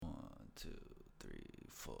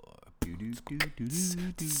Hey,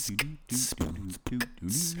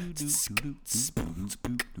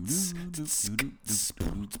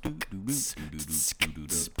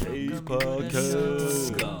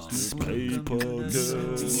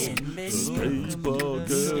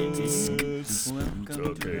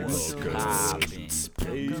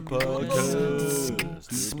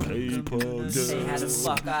 how the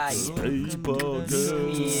fuck are you?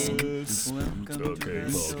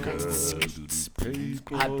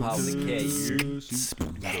 Hot Power with K.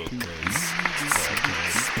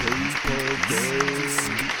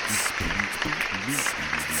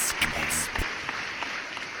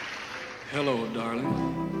 Hello,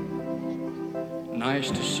 darling. Nice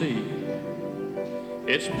to see you.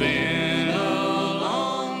 It's been a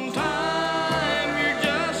long time. You're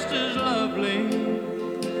just as lovely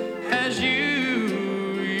as you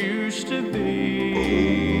used to be.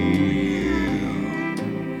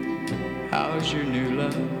 How's your new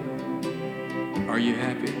love? Are you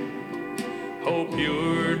happy? Hope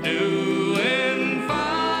you're doing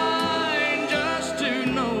fine. Just to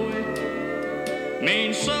know it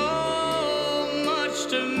means so much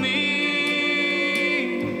to me.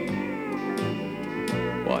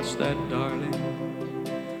 What's that, darling?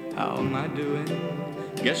 How am I doing?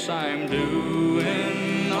 Guess I'm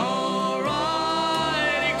doing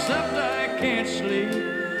alright, except I can't sleep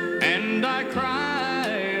and I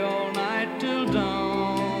cry all night till dawn.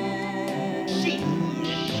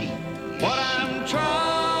 What I'm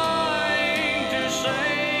trying to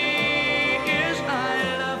say is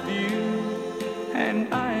I love you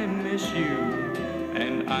and I miss you,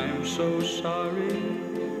 and I'm so sorry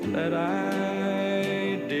that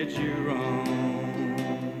I did you wrong.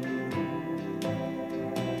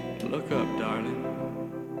 Look up, darling,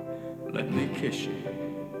 let me kiss you,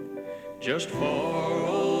 just for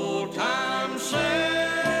old time's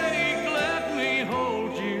sake. Let me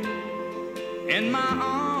hold you in my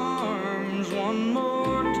arms one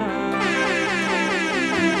more time.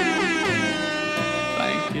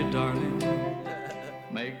 Thank you, darling.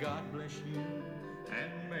 May God bless you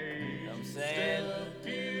and may I'm saying?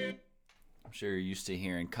 I'm sure you're used to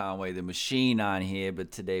hearing Conway the Machine on here,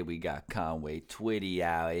 but today we got Conway Twitty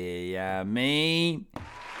out here, yeah, I mean.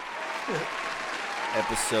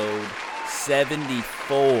 Episode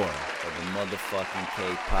 74 of the motherfucking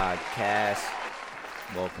K podcast.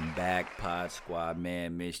 Welcome back, Pod Squad,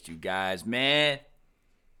 man. Missed you guys, man.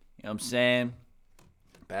 You know what I'm saying?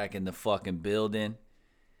 Back in the fucking building.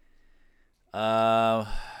 We got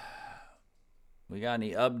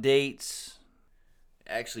any updates?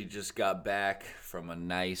 Actually just got back from a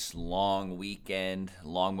nice long weekend,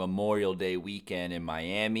 long Memorial Day weekend in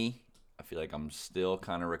Miami. I feel like I'm still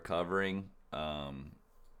kind of recovering. Not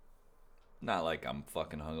like I'm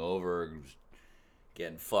fucking hungover,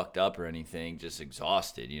 getting fucked up or anything, just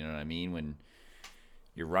exhausted, you know what I mean? When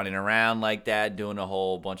you're running around like that, doing a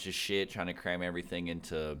whole bunch of shit, trying to cram everything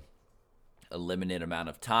into a limited amount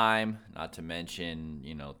of time, not to mention,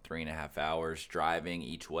 3.5 hours driving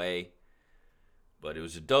each way. But it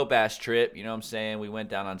was a dope-ass trip, you know what I'm saying? We went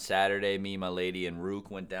down on Saturday. Me, my lady, and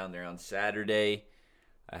Rook went down there on Saturday.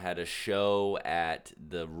 I had a show at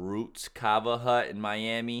the Roots Kava Hut in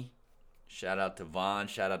Miami. Shout out to Vaughn.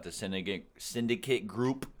 Shout out to Syndicate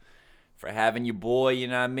Group for having your boy, you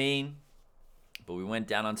know what I mean? But we went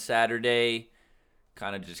down on Saturday,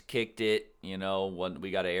 kind of just kicked it, we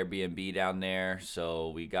got an Airbnb down there.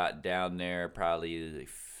 So we got down there probably,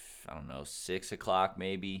 6 o'clock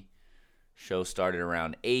maybe. Show started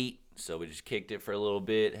around 8, so we just kicked it for a little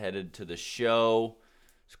bit, headed to the show.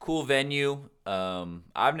 It's a cool venue.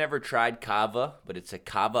 I've never tried kava, but it's a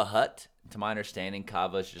kava hut. To my understanding,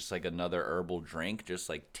 kava is just like another herbal drink, just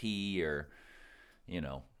like tea or, any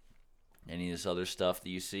of this other stuff that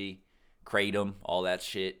you see. Kratom, all that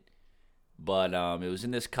shit. But it was in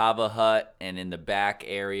this kava hut, and in the back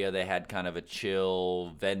area, they had kind of a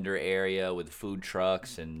chill vendor area with food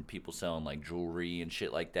trucks and people selling like jewelry and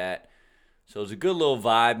shit like that. So it was a good little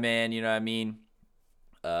vibe, man, you know what I mean?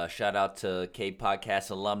 Shout out to K Podcast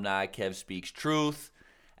alumni, Kev Speaks Truth,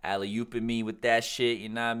 alley-ooping me with that shit, you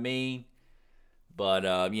know what I mean? But,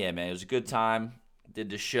 yeah, man, it was a good time. Did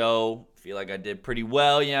the show. Feel like I did pretty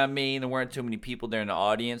well, you know what I mean? There weren't too many people there in the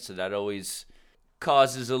audience, so that always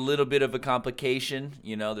causes a little bit of a complication.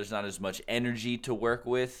 There's not as much energy to work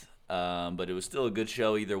with. But it was still a good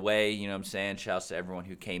show either way, you know what I'm saying? Shouts to everyone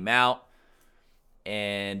who came out.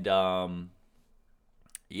 And,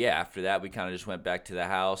 yeah, after that, we kind of just went back to the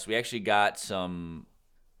house. We actually got some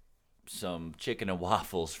chicken and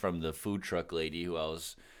waffles from the food truck lady who I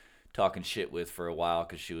was talking shit with for a while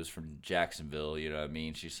because she was from Jacksonville, you know what I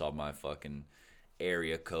mean? She saw my fucking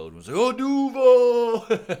area code. Was like, oh, Duval.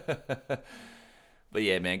 But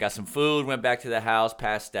yeah, man, got some food, went back to the house,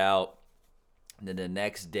 passed out. And then the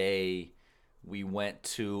next day, we went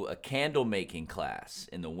to a candle making class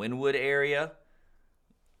in the Wynwood area.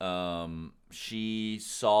 She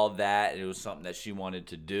saw that it was something that she wanted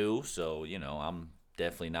to do. So, I'm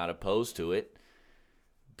definitely not opposed to it.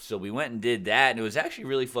 So we went and did that, and it was actually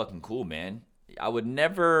really fucking cool, man. I would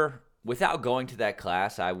never, without going to that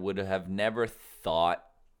class, I would have never thought,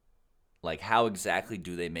 like, how exactly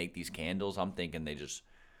do they make these candles? I'm thinking they just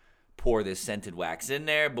pour this scented wax in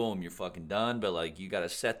there, boom, you're fucking done. But, like, you got to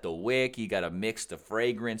set the wick, you got to mix the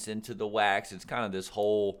fragrance into the wax. It's kind of this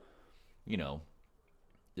whole,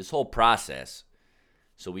 this whole process.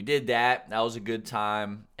 So we did that. That was a good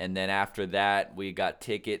time. And then after that, we got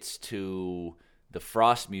tickets to the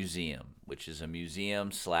Frost Museum, which is a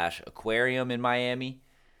museum/aquarium in Miami.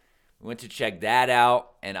 We went to check that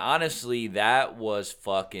out, and honestly, that was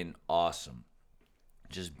fucking awesome.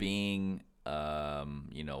 Just being,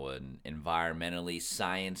 an environmentally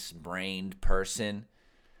science-brained person,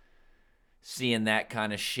 seeing that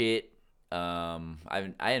kind of shit. I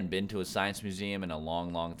hadn't been to a science museum in a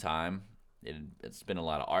long, long time. It's been a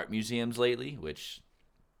lot of art museums lately, which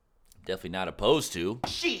I'm definitely not opposed to.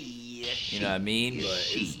 You know what I mean? But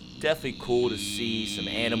it's definitely cool to see some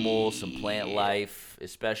animals, some plant life.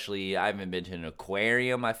 Especially, I haven't been to an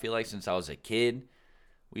aquarium, I feel like, since I was a kid.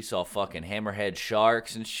 We saw fucking hammerhead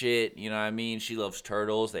sharks and shit. You know what I mean? She loves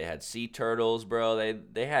turtles. They had sea turtles, bro.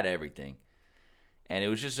 They had everything. And it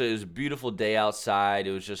was a beautiful day outside.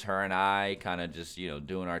 It was just her and I kind of just,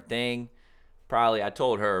 doing our thing. Probably, I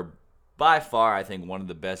told her, by far, I think one of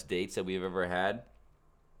the best dates that we've ever had.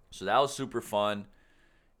 So that was super fun.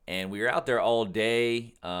 And we were out there all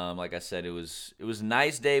day. Like I said, it was a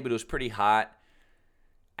nice day, but it was pretty hot.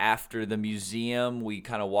 After the museum, we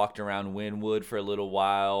kind of walked around Wynwood for a little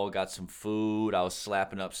while, got some food. I was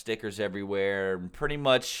slapping up stickers everywhere. Pretty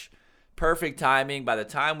much perfect timing. By the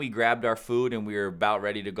time we grabbed our food and we were about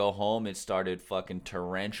ready to go home, it started fucking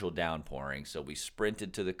torrential downpouring. So we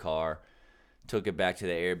sprinted to the car, took it back to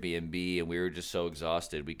the Airbnb, and we were just so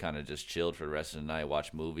exhausted. We kind of just chilled for the rest of the night,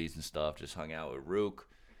 watched movies and stuff, just hung out with Rook.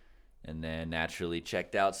 And then naturally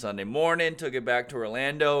checked out Sunday morning, took it back to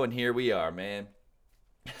Orlando, and here we are, man.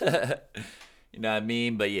 You know what I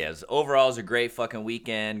mean? But yeah, overall, it was a great fucking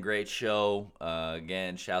weekend, great show.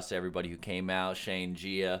 Again, shouts to everybody who came out, Shane,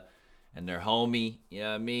 Gia, and their homie. You know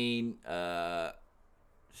what I mean?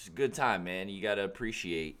 It's a good time, man. You gotta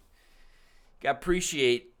appreciate. You know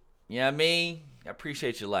what I mean?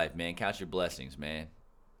 Appreciate your life, man. Count your blessings, man.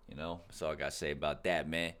 That's all I gotta say about that,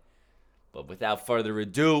 man. But without further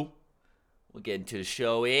ado, we'll get into the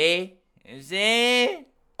show, eh?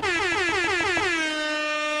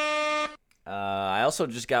 I also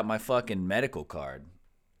just got my fucking medical card.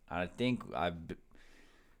 I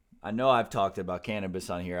know I've talked about cannabis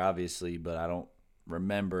on here, obviously, but I don't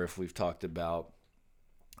remember if we've talked about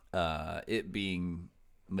it being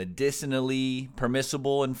medicinally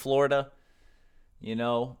permissible in Florida,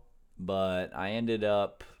 But I ended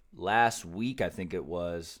up, last week, I think it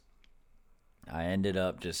was, I ended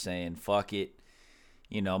up just saying, fuck it.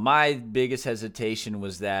 My biggest hesitation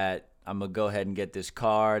was that I'm going to go ahead and get this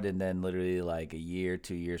card, and then literally like a year,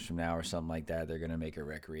 2 years from now or something like that, they're going to make it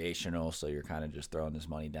recreational, so you're kind of just throwing this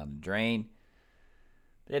money down the drain.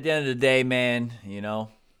 But at the end of the day, man,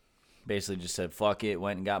 basically just said, fuck it,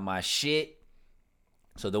 went and got my shit.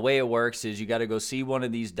 So the way it works is you got to go see one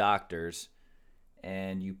of these doctors,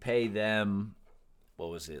 and you pay them, what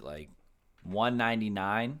was it, like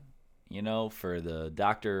 $199, for the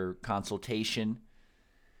doctor consultation.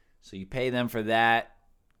 So you pay them for that.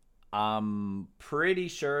 I'm pretty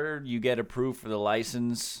sure you get approved for the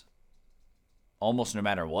license almost no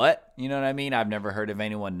matter what. You know what I mean? I've never heard of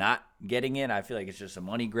anyone not getting it. I feel like it's just a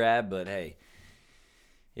money grab, but hey,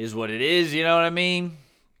 is what it is. You know what I mean?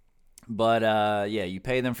 But yeah, you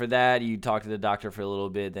pay them for that. You talk to the doctor for a little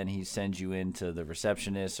bit. Then he sends you into the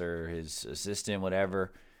receptionist or his assistant,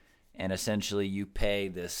 whatever. And essentially you pay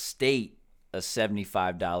the state a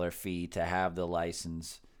 $75 fee to have the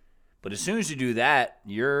license. But as soon as you do that,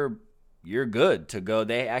 you're good to go.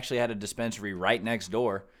 They actually had a dispensary right next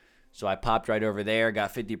door. So I popped right over there,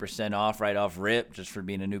 got 50% off right off rip just for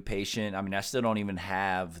being a new patient. I mean, I still don't even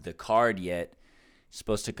have the card yet. It's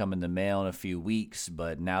supposed to come in the mail in a few weeks,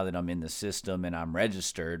 but now that I'm in the system and I'm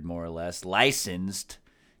registered, more or less, licensed,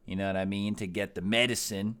 you know what I mean, to get the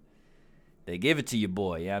medicine, they give it to you,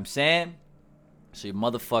 boy. You know what I'm saying? So you're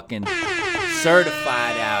motherfucking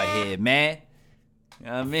certified out here, man. You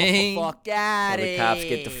know what I mean? Fuck out of here. The cops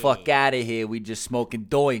get the fuck out of here. We just smoking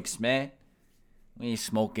doinks, man. We ain't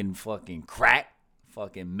smoking fucking crack.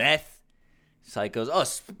 fucking meth. Psychos. Oh,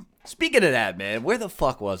 speaking of that, man, where the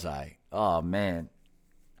fuck was I? Oh, man.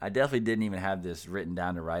 I definitely didn't even have this written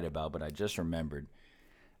down to write about, but I just remembered.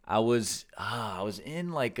 I was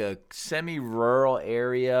in like a semi-rural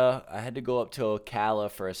area. I had to go up to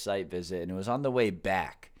Ocala for a site visit, and it was on the way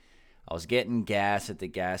back. I was getting gas at the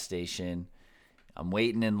gas station. I'm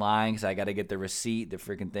waiting in line because I got to get the receipt. The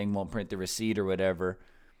freaking thing won't print the receipt or whatever.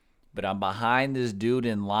 But I'm behind this dude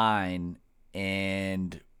in line,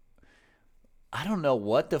 and I don't know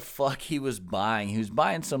what the fuck he was buying. He was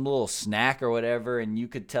buying some little snack or whatever, and you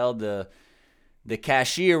could tell the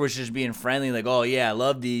cashier was just being friendly, like, oh, yeah, I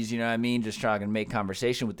love these, you know what I mean? Just trying to make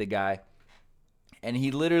conversation with the guy. And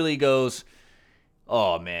he literally goes,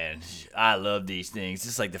 oh, man, I love these things.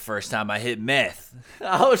 It's like the first time I hit meth.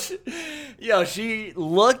 She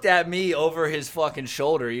looked at me over his fucking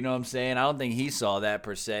shoulder, you know what I'm saying? I don't think he saw that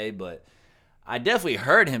per se, but I definitely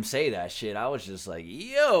heard him say that shit. I was just like,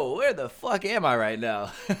 yo, where the fuck am I right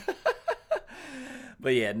now?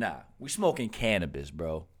 But yeah, nah, we smoking cannabis,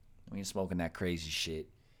 bro. We ain't smoking that crazy shit.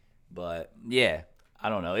 But yeah, I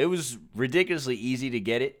don't know. It was ridiculously easy to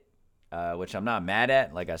get it, which I'm not mad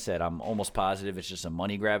at. Like I said, I'm almost positive it's just a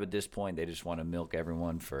money grab at this point. They just want to milk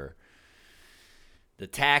everyone for the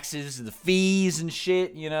taxes, the fees and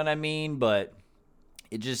shit, you know what I mean? But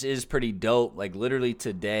it just is pretty dope. Like literally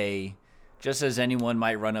today, just as anyone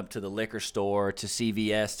might run up to the liquor store, to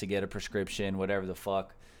CVS to get a prescription, whatever the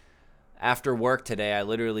fuck. After work today, I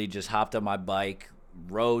literally just hopped on my bike,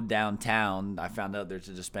 rode downtown. I found out there's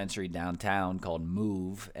a dispensary downtown called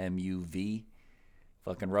Move, M-U-V.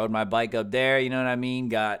 Fucking rode my bike up there, you know what I mean?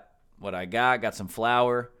 Got what I got some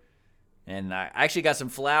flour. And I actually got some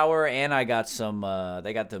flour, and I got some,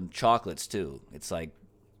 they got them chocolates too. It's like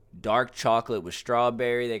dark chocolate with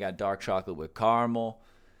strawberry. They got dark chocolate with caramel.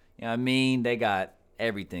 You know what I mean? They got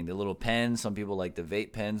everything. The little pens. Some people like the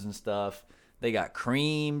vape pens and stuff. They got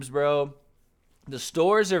creams, bro. The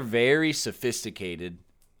stores are very sophisticated.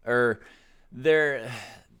 Or they're,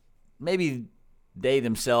 maybe they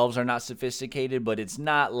themselves are not sophisticated, but it's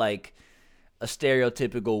not like a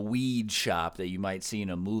stereotypical weed shop that you might see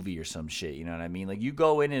in a movie or some shit. You know what I mean? Like you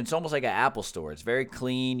go in and it's almost like an Apple store. It's very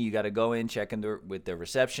clean. You got to go in, check in with the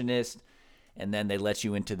receptionist. And then they let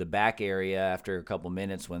you into the back area after a couple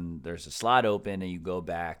minutes when there's a slot open, and you go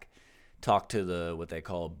back, talk to the what they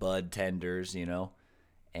call bud tenders, you know,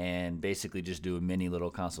 and basically just do a mini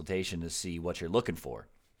little consultation to see what you're looking for.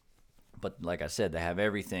 But like I said, they have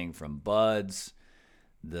everything from buds,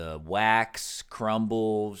 the wax,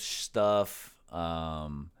 crumble stuff.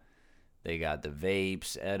 They got the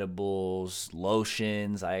vapes, edibles,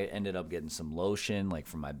 lotions. I ended up getting some lotion like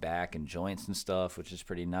for my back and joints and stuff, which is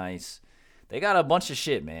pretty nice. They got a bunch of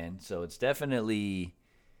shit, man. So it's definitely,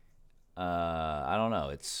 I don't know.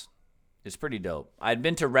 It's pretty dope. I've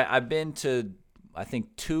been to I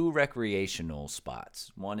think 2 recreational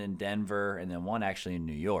spots. One in Denver and then one actually in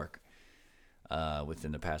New York,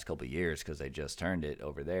 within the past couple of years because they just turned it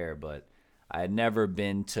over there. But I had never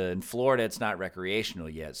been to, in Florida, it's not recreational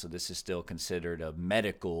yet. So this is still considered a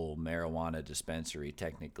medical marijuana dispensary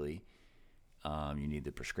technically. You need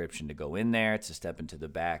the prescription to go in there, to step into the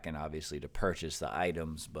back, and obviously to purchase the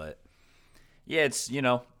items. But yeah, it's, you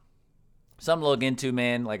know, something to look into,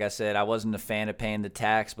 man. Like I said, I wasn't a fan of paying the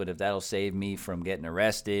tax, but if that'll save me from getting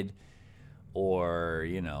arrested, or,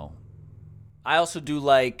 you know, I also do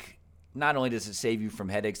like, not only does it save you from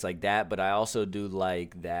headaches like that, but I also do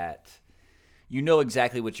like that you know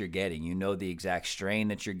exactly what you're getting. You know the exact strain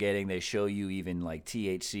that you're getting. They show you even like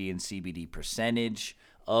THC and CBD percentage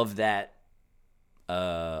of that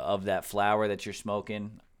flower that you're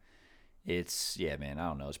smoking. It's, yeah, man, I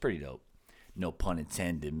don't know. It's pretty dope. No pun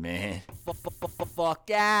intended, man. Fuck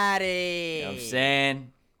out it. You know what I'm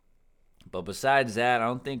saying? But besides that, I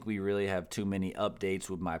don't think we really have too many updates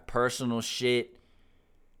with my personal shit.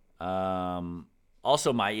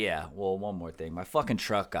 Also one more thing. My fucking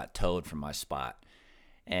truck got towed from my spot.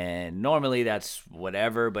 And normally that's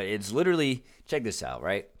whatever, but it's literally, check this out,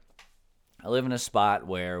 right? I live in a spot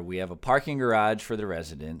where we have a parking garage for the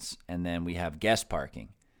residents, and then we have guest parking.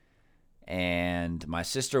 And my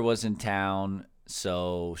sister was in town,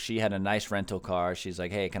 so she had a nice rental car. She's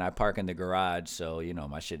like, hey, can I park in the garage so, you know,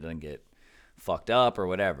 my shit doesn't get fucked up or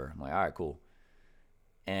whatever. I'm like, all right, cool.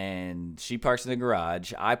 And she parks in the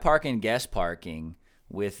garage. I park in guest parking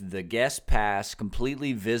with the guest pass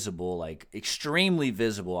completely visible, like extremely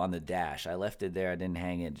visible on the dash. I left it there. I didn't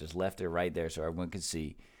hang it, just left it right there so everyone could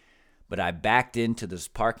see. But I backed into this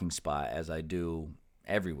parking spot as I do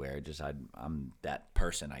everywhere. Just I'm that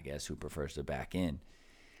person, I guess, who prefers to back in.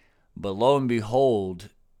 But lo and behold,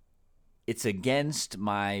 it's against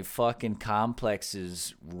my fucking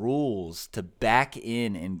complex's rules to back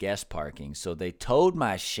in guest parking. So they towed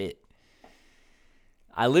my shit.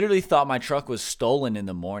 I literally thought my truck was stolen in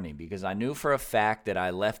the morning because I knew for a fact that I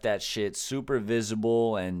left that shit super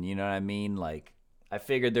visible, and you know what I mean? Like, I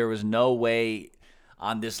figured there was no way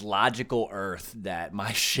on this logical earth that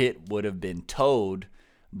my shit would have been towed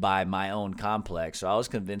by my own complex. So I was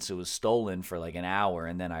convinced it was stolen for like an hour,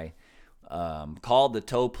 and then I called the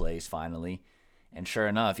tow place finally, and sure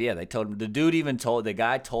enough, yeah, they told me. The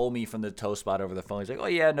guy told me from the tow spot over the phone. He's like, "Oh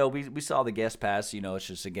yeah, no, we saw the guest pass. You know, it's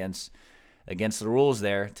just against the rules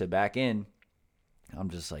there to back in." I'm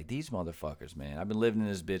just like, these motherfuckers, man. I've been living in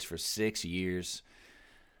this bitch for 6 years.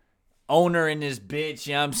 Owner in this bitch,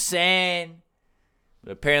 you know what I'm saying?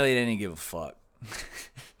 But apparently they didn't give a fuck.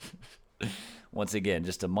 Once again,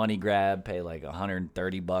 just a money grab, pay like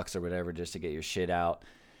 $130 or whatever just to get your shit out.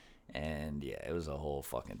 And yeah, it was a whole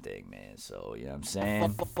fucking thing, man. So, you know what I'm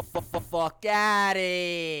saying? Fuck at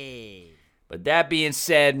it. But that being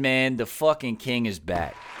said, man, the fucking king is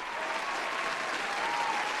back.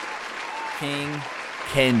 King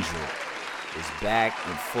Kendrick is back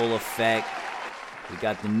in full effect. We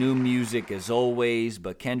got the new music as always,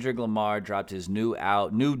 but Kendrick Lamar dropped his new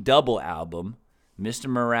double album, Mr.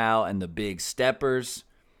 Morale and the Big Steppers.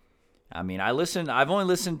 I mean, I've only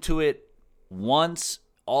listened to it once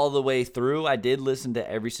all the way through. I did listen to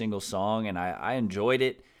every single song, and I enjoyed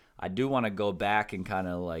it. I do want to go back and kind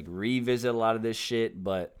of like revisit a lot of this shit,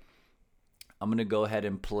 but I'm going to go ahead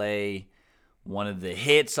and play one of the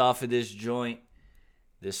hits off of this joint.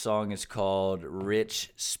 This song is called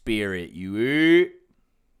Rich Spirit. You hear?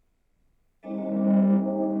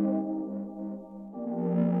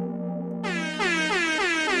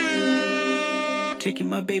 Taking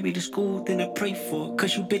my baby to school, then I pray for her.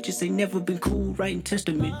 Cause you bitches ain't never been cool. Writing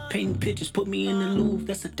testament, painting pictures, put me in the Louvre.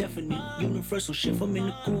 That's a definite universal shift, I'm in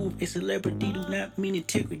the groove. A celebrity do not mean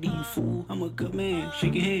integrity, you fool. I'm a good man,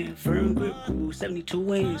 shake your hand, firm grip rule. 72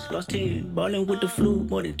 wins, lost 10, ballin' with the flu.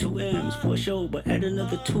 More than 2 M's for a show, but add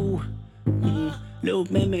another 2. Little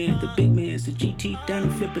man, the big man's the GT down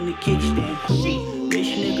and flipping the kickstand. Rich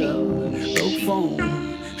nigga, broke phone.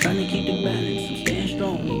 Trying to keep the balance, I'm staying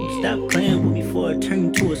strong. Stop playing with me before I turn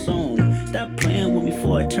you to a song. Stop playing with me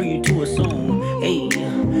before I turn you to a song. Hey,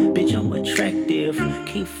 bitch, I'm attractive.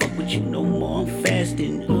 Can't fuck with you no more, I'm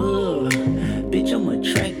fasting. Bitch, I'm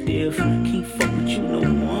attractive. Can't fuck with you no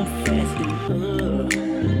more, I'm fasting.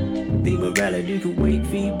 The morality can wait,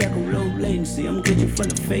 feedback on low latency. I'm glitching from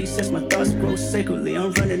the face as my thoughts grow sacredly.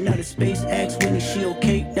 I'm running out of space, ask Winnie, she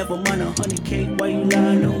okay? Never mind 100K, why you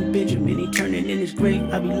lying on Benjamin? He turning in his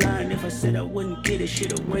grave, I'd be lying if I said I wouldn't get his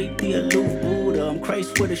shit away. The aloof Buddha, I'm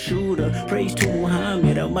Christ with a shooter. Praise to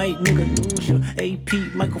Muhammad, I might nigga lose ya. AP,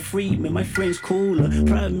 Michael Friedman, my friend's cooler.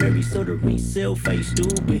 Primary, so the resale face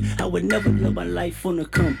stupid. I would never live my life on a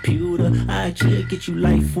computer. IG get you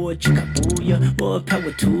life for a chickabooya. More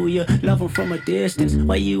power to ya. Love him from a distance.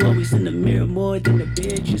 Why you always in the mirror more than the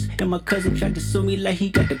bitches? And my cousin tried to sue me like he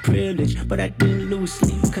got the privilege, but I didn't lose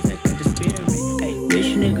sleep cause I got the spirit. Hey,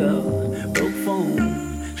 rich nigga, broke phone.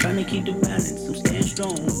 Trying to keep the balance, I'm staying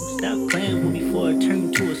strong. Stop playing with me before I turn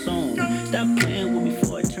you to a song. Stop playing with me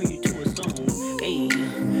before I turn you to a song. Hey,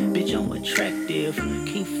 bitch, I'm attractive.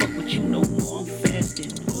 Can't fuck with you no more, I'm fasting.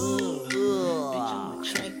 Bitch, I'm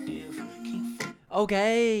attractive. Can't fuck.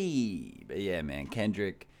 Okay. But yeah, man,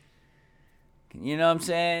 Kendrick. You know what I'm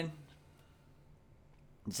saying?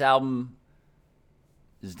 This album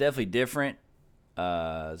is definitely different.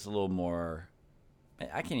 It's a little more,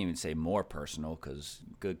 I can't even say more personal because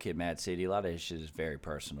Good Kid, Mad City, a lot of his shit is very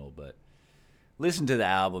personal. But listen to the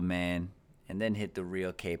album, man, and then hit the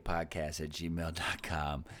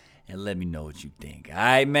realkpodcast@gmail.com and let me know what you think. All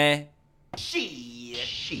right, man?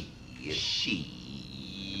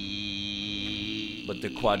 But the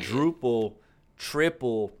quadruple,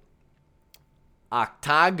 triple,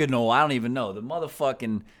 octagonal, I don't even know, the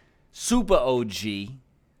motherfucking super OG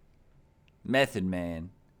Method Man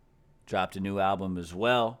dropped a new album as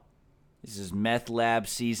well. This is Meth Lab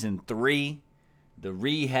Season 3, The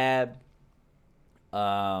Rehab.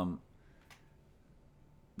 But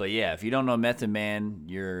yeah, if you don't know Method Man,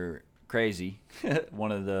 you're crazy.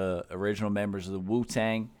 One of the original members of the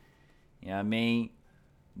Wu-Tang. You know what I mean?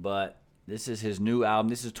 But this is his new album.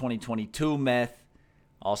 This is 2022 Meth.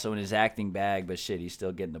 Also in his acting bag, but shit, he's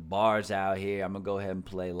still getting the bars out here. I'm going to go ahead and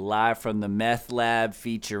play Live from the Meth Lab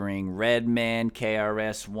featuring Redman,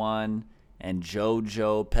 KRS-One, and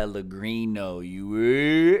JoJo Pellegrino. You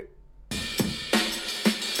hear?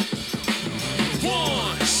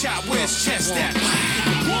 One shot, where's chest at?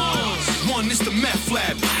 One, it's the Meth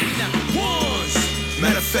Lab. One,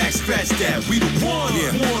 matter of fact, scratch that. We the one.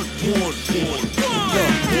 Yeah. One. Look,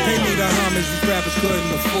 pay me the homage these rappers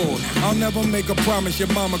couldn't afford. I'll never make a promise your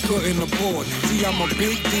mama couldn't afford. See, I'm a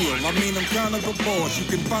big deal. I mean, I'm kind of a boss. You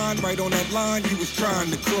can find right on that line you was trying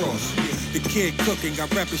to cross. The kid cooking,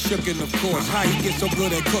 got rappers shookin', of course. How he get so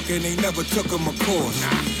good at cooking, they never took him a course.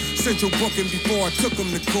 Central booking before I took him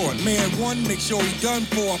to court. Man, one, make sure he done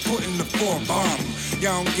for I put in the four bomb.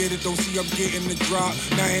 Y'all don't get it, don't see I'm getting the drop.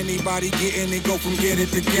 Now anybody getting it, go from get it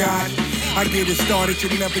to God. I get it started, you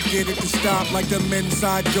never get it to stop. Like them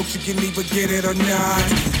inside jokes, you can either get it or not.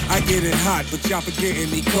 I get it hot, but y'all forgetting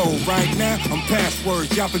me cold. Right now, I'm past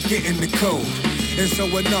words, y'all forgetting the code. And so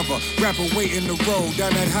another rapper waiting the road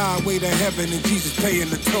down that highway to heaven, and Jesus paying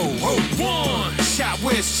the toll. Oh, One shot,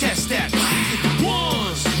 where's chest at?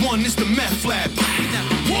 One is the meth lab.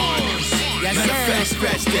 Yes, Matter of fact, sir.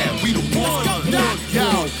 scratch that. We the one. Yo,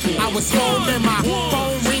 I was home and my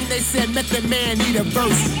phone ring. They said Method Man need a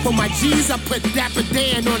verse. For my G's, I put Dapper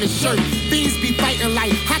Dan on the shirt. Fiends be fighting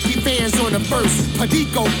like hockey fans on the first.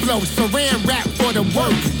 Padico flow, Saran rap for the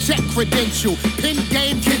work. Check credential, pin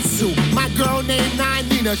game Kitsu. My girl named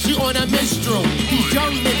Nina, she on a minstrel. These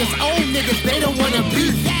young niggas, old niggas, they don't wanna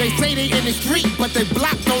beef. They say they in the street, but they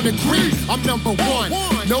blocked on the green. I'm number one,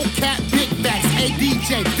 no cap, big facts. Hey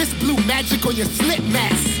DJ, this blue magic on your slip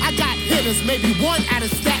mats. I got hitters, maybe one out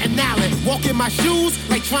of Staten Island. Walk in my shoes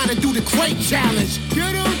like trying to do the crate challenge.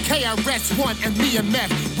 Get on KRS-One and me and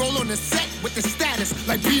Meth. Roll on the set with the status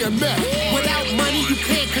like BMF. Without money, you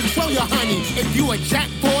can't control your honey. If you a jack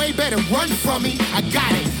boy, better run from me. I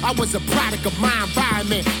got it. I was a product of my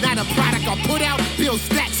environment, not a product I put out. Build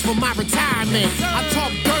stacks for my retirement. I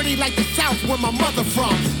talk dirty like the South, where my mother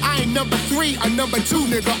from. I ain't number 3 or number 2,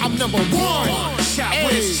 nigga. I'm number 1. Shot,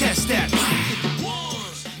 where's chest at?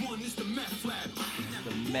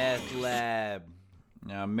 The meth lab.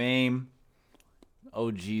 Now, Mame,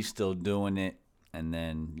 OG still doing it. And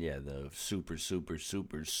then, yeah, the super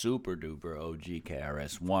duper OG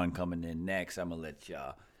KRS-One coming in next. I'm gonna let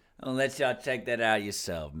y'all check that out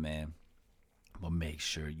yourself, man. But make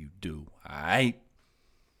sure you do, alright?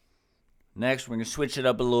 Next, we're gonna switch it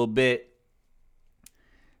up a little bit.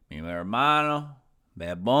 Mi hermano,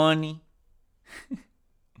 Bad Bunny.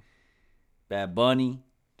 Bad Bunny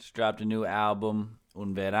just dropped a new album,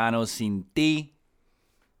 Un Verano Sin Ti.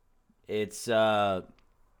 It's,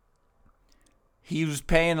 he was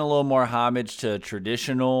paying a little more homage to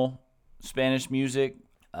traditional Spanish music.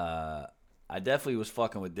 I definitely was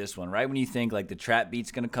fucking with this one. Right when you think like the trap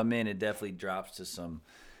beat's gonna come in, it definitely drops to some,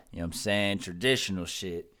 you know what I'm saying, traditional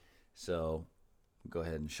shit. So go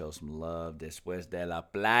ahead and show some love. Después de la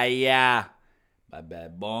playa by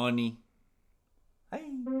Bad Bunny. Hey.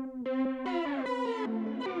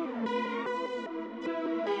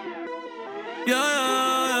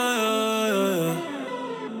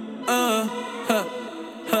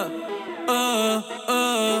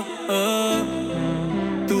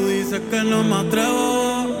 Tú dices que no me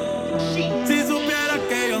atrevo. Si supieras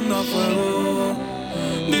que yo ando a fuego.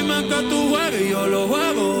 Dime que tú juegas y yo lo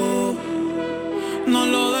juego. No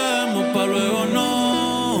lo dejemos pa' luego,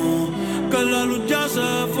 no. Que la luz ya se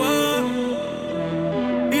fue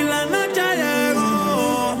y la noche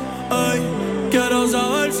llegó. Ay, quiero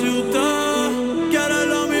saber si usted quiere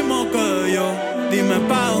lo mismo que yo. Dime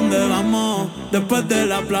pa' dónde vamos después de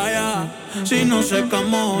la playa. Si no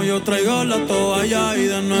secamos, yo traigo la toalla y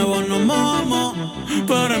de nuevo nos mojamos.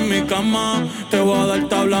 Pero en mi cama te voy a dar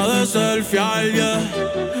tabla de selfie, yeah.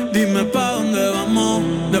 Dime pa' dónde vamos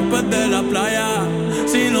después de la playa.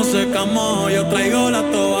 Si no secamos, yo traigo la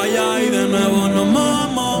toalla y de nuevo nos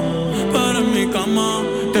mojamos. Pero en mi cama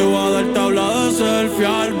te voy a dar tabla de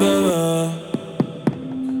selfie, bebé.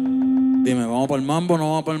 Dime, ¿vamos para el mambo o no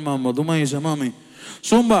vamos para el mambo? Tú me dices, mami.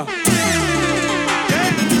 Zumba.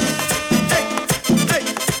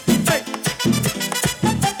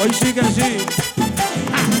 Hoy sí que sí.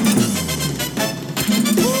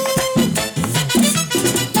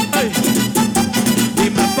 Hey.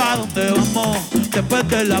 Dime pa' dónde vamos después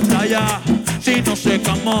de la playa. Si no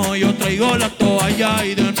secamos, yo traigo la toalla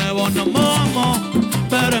y de nuevo nos mojamos.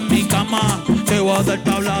 Pero en mi cama te voy a dar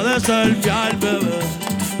tabla de selfie al bebé.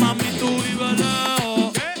 Mami, tú vives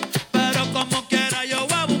lejos, pero como quiera yo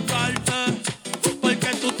voy a buscarte. Porque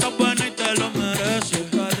tú estás buena y te lo mereces.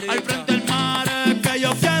 Al frente del mar es que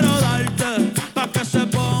yo quiero darte, pa' que se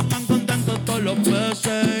pongan contentos todos los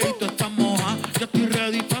peces. Y tú estás moja, yo estoy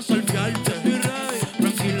ready pa' selfiearte.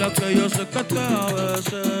 Tranquila que yo sé que te a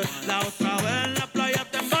veces. La otra vez en la playa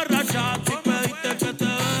te emborrachaste y pediste que te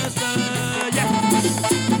bese. Yeah.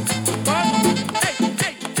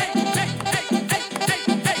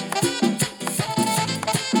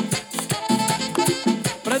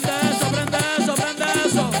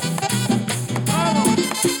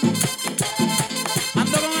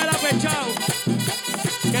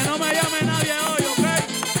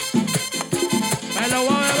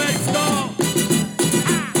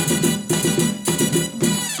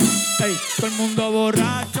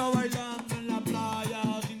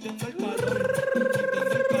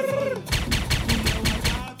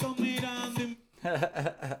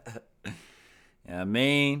 I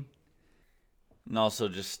mean? And also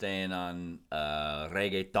just staying on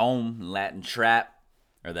reggaeton, Latin trap,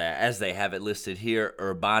 or that as they have it listed here,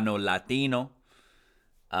 Urbano Latino.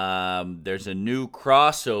 There's a new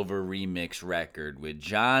crossover remix record with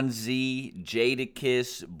John Z,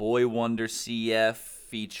 Jadakiss, Boy Wonder CF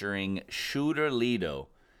featuring Shooter Lido.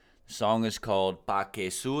 The song is called Pa Que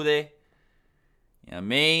Sude. You know what I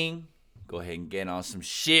mean? Go ahead and get on some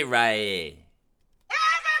shit right here.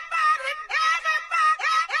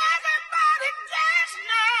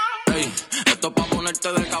 Ey, esto es pa'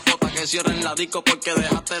 ponerte de capota, que cierren la disco porque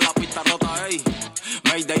dejaste la pista rota, ey.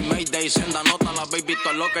 Mayday, Mayday, senda nota, la baby,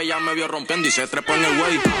 todo es lo que ya me vio rompiendo y se trepó en el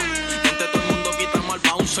way. Gente, todo el mundo quitamos al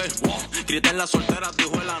bouncer, wow. Grita en las solteras,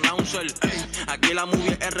 dijo el announcer, ey. Aquí la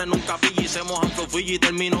movie R nunca pilla y se mojan profilla y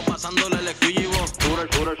termino pasándole el esquillo y vos.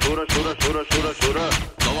 Sura.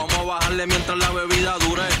 No vamos a bajarle mientras la bebida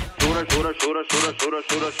dure. Sura.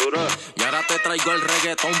 Y ahora te traigo el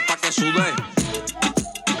reggaetón pa' que sude.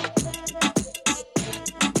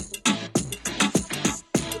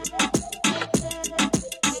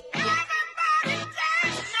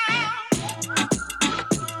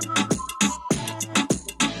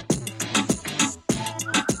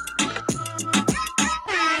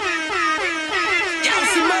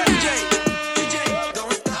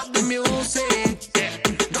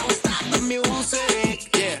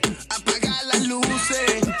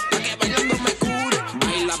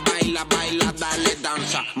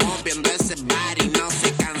 Moviendo ese body no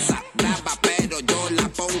se cansa. Brava pero yo la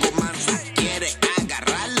pongo mansa. Quiere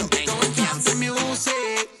agarrarlo en confianza.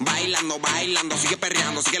 Bailando, sigue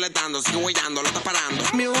perreando, sigue letando, sigue guayando, lo está parando.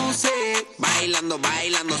 Music. Bailando,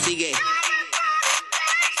 sigue.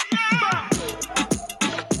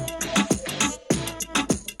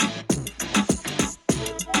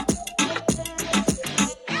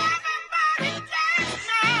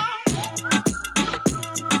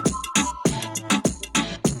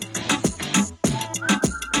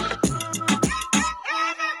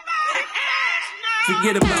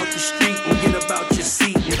 Forget about the street and get about your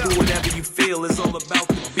seat and do whatever you feel. It's all about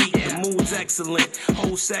the beat. The mood's excellent,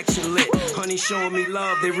 whole section lit. Honey showing me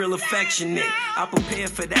love, they real affectionate. I prepare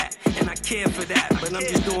for that and I care for that, but I'm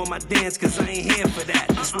just doing my dance cause I ain't here for that.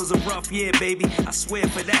 This was a rough year, baby, I swear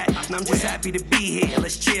for that. And I'm just happy to be here,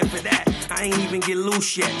 let's cheer for that. I ain't even get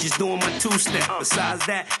loose yet, just doing my two-step. Besides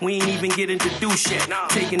that, we ain't even get introduced yet.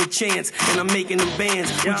 Taking a chance and I'm making them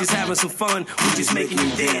bands. We just having some fun, we just making you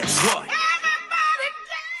dance. What?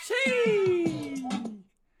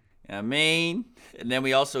 I mean, and then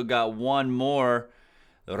we also got one more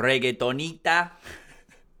reggaetonita.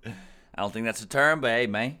 I don't think that's a term, but hey,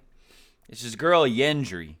 man. It's this girl,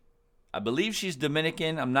 Yendri. I believe she's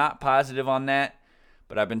Dominican. I'm not positive on that,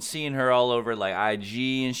 but I've been seeing her all over like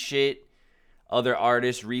IG and shit. Other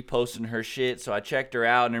artists reposting her shit, so I checked her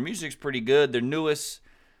out, and her music's pretty good. Their newest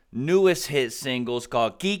hit single's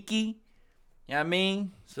called Kiki. You know what I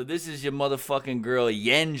mean? So this is your motherfucking girl,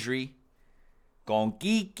 Yendri. Con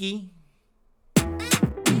Kiki.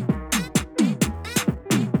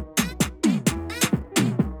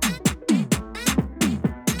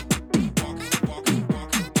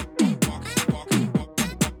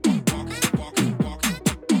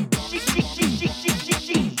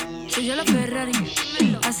 Soy yo la Ferrari,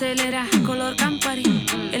 acelera, color Campari.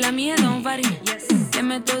 En la mía don't vary. Le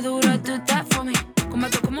meto duro, tú estás for me.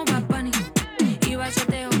 Combato como Bad Bunny y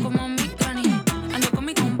bachateo como mi granny. Ando con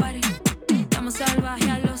mi compadre, estamos salvajes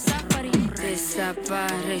a los safari.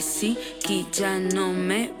 Desaparecí, que ya no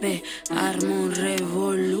me ve. Armo un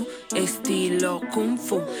revolú, estilo kung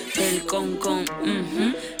fu. El con,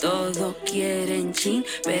 todos quieren chin.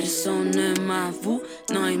 Persona más bu,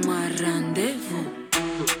 no hay más rendezvous.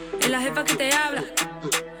 Es la jefa que te habla,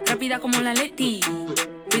 rápida como la Leti.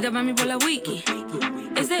 Pida para mí por la wiki.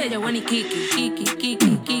 Es de ella, Wani Kiki, Kiki,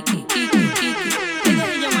 Kiki, Kiki, Kiki, Kiki. Es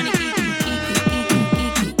de ella, Wani Kiki, Kiki,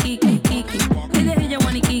 Kiki, Kiki, Kiki. Es de ella,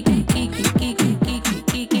 Wani Kiki, Kiki, Kiki, Kiki,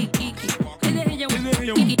 Kiki, Kiki. Es de ella,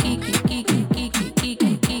 Wani Kiki, Kiki, Kiki, Kiki,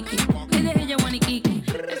 Kiki, Kiki. Es de ella, Wani Kiki.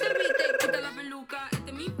 Ese beat, quita la peluca.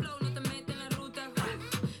 Este mi flow, no te metes en la ruta.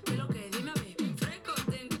 Pero que dime a ver, fresco.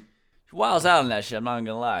 Wild's out on that shit, I'm not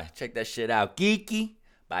gonna lie. Check that shit out. Geeky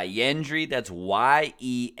by Yendry. That's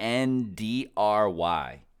Yendry.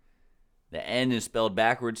 The N is spelled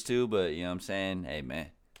backwards too, but you know what I'm saying? Hey,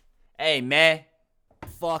 man.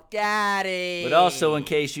 Fuck out it. But also, in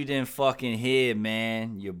case you didn't fucking hear,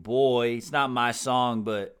 man, your boy, it's not my song,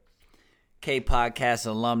 but K-Podcast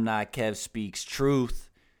alumni Kev Speaks Truth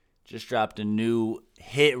just dropped a new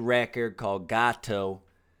hit record called Gato.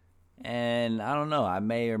 And I don't know, I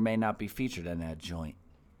may or may not be featured in that joint.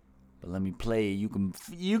 But let me play it. You can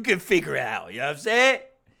figure it out. You know what I'm saying?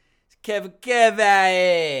 It's Kevin Kev out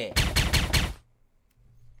here.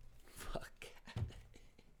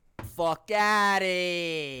 Fuck out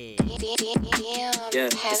it. Yeah,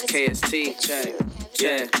 it's KST.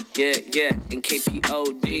 Check. Yeah. And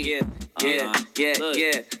KPOD.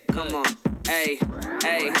 Yeah. Come on. Hey.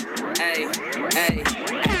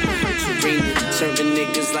 Serving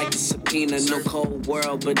niggas like a subpoena. No cold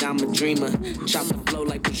world, but I'm a dreamer. Chop the flow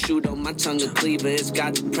like prosciutto, my tongue a cleaver. It's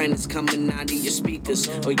got the apprentice coming out of your speakers.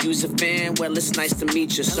 Or use a fan, well, it's nice to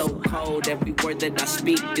meet you. So cold, every word that I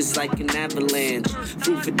speak is like an avalanche.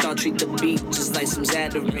 Food for thought, treat the beat just like some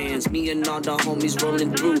Zatarans. Me and all the homies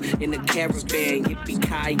rolling through in a caravan.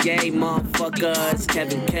 Yippee-ki-yay, motherfucker, it's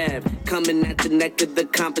Kevin Kev. Coming at the neck of the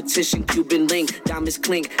competition, Cuban link. Diamonds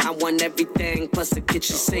clink, I want everything, plus the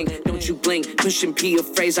kitchen sink. Don't you blink, pushing P a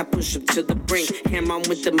phrase, I push him to the brink. Ham on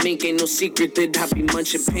with the mink, ain't no secret that I be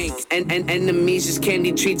munching pink. And enemies just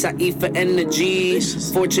candy treats, I eat for energy.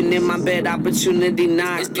 Fortune in my bed, opportunity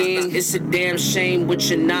knocking. It's a damn shame what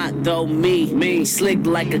you're not, though. Me, slick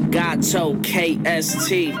like a gato,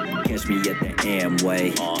 KST. Catch me at the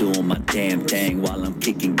Amway, doing my damn thing while I'm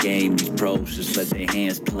kicking game. These pros just let their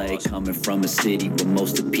hands play. Coming from a city where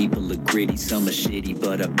most of the people are gritty, some are shitty,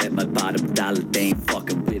 but I bet my bottom dollar they ain't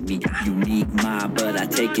fucking with me. Unique mind, but I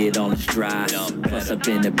take it on a stride. Plus I've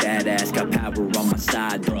been a badass, got power on my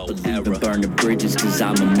side. Don't believe in burning bridges, cause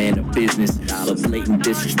I'm a man of business. But blatant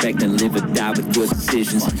disrespect and live or die with your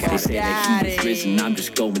decisions. They say that he is risen, I'm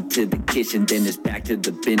just going to the kitchen. Then it's back to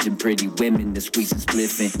the bench and pretty women that squeeze and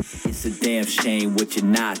spliffing. It's a damn shame what you're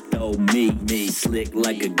not, though. Me, slick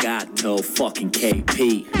like a gato, fucking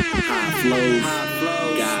KP. High flows,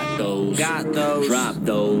 got those, drop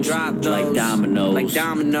those, like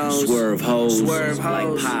dominoes, swerve hoes,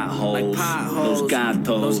 like potholes,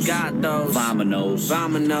 those gatos,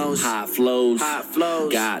 vominos, hot flows,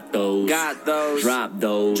 got those, drop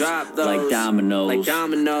those, like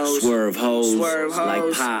dominoes, swerve hoes,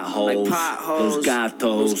 like potholes,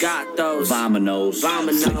 those gatos,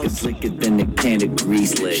 vominos, slicker than a can of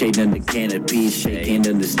grease, shade under canopies, shake can't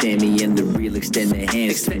understand me, and the real extend their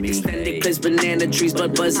hands to me. Extended clips, banana trees,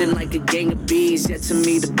 but buzzing like a gang of bees. Yet to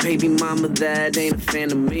me, the baby mama that ain't a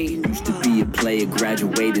fan of me. Used to be a player,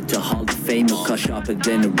 graduated to Hall of Fame. Cut sharper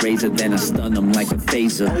than a razor, then I stun them like a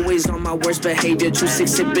phaser. Always on my worst behavior, 2-6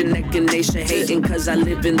 sipping echinacea, hating cause I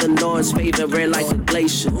live in the Lord's favor, rare like a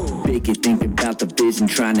glacier. Biggie thinking about the vision,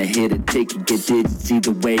 trying to hit a ticket, get digits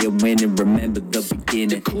either way and win and remember the beginning.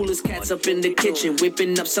 The coolest cats up in the kitchen,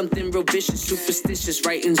 whipping up something real vicious, superstitious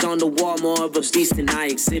writings on the wall, more of a beast than I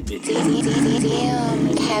exhibit. Damn,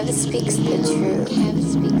 Kev speaks the truth.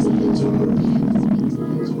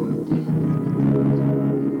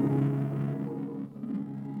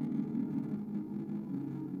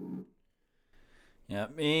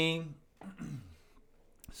 Yeah,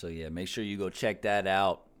 so yeah, make sure you go check that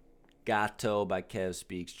out. Gato by Kev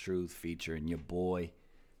Speaks Truth, featuring your boy.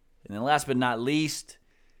 And then last but not least,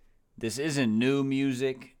 this isn't new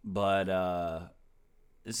music, but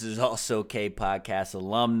this is also K-Podcast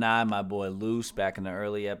alumni. My boy Luce, back in the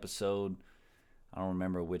early episode. I don't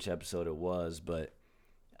remember which episode it was, but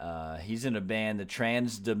he's in a band, the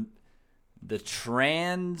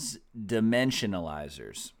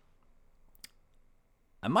Transdimensionalizers.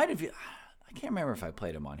 I can't remember if I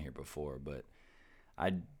played him on here before, but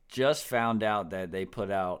I just found out that they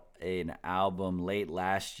put out an album late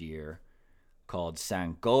last year called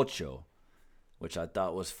Sancocho, which I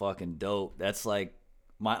thought was fucking dope. That's like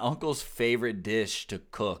my uncle's favorite dish to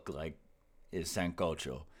cook, is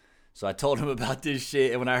Sancocho. So I told him about this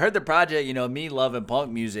shit, and when I heard the project, me loving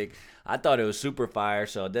punk music, I thought it was super fire,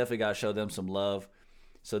 so I definitely got to show them some love.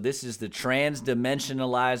 So this is the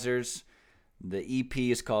Transdimensionalizers. The EP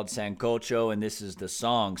is called Sancocho, and this is the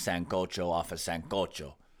song Sancocho off of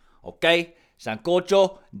Sancocho. Okay?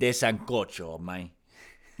 Sancocho de Sancocho, man.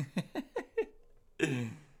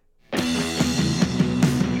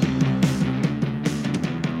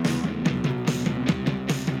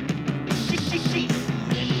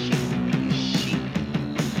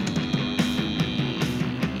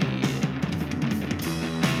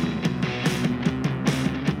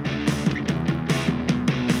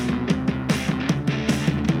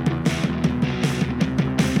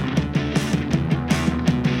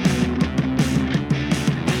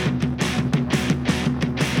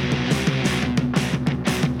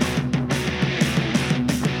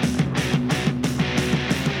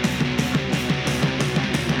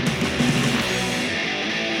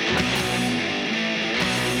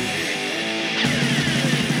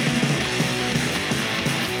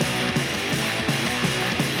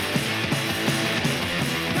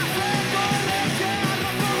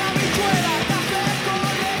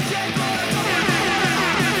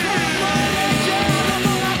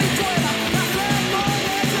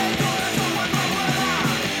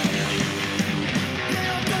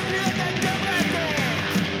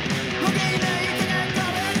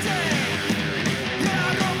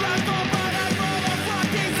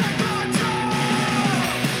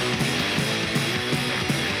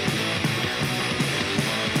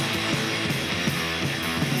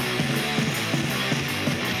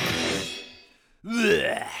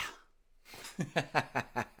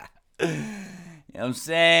 I'm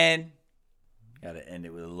saying? Gotta end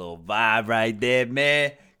it with a little vibe right there,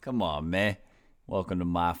 man. Come on, man. Welcome to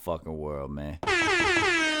my fucking world, man.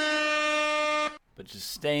 But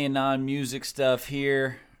just staying on music stuff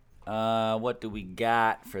here. What do we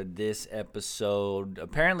got for this episode?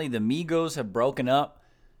 Apparently the Migos have broken up.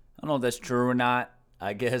 I don't know if that's true or not.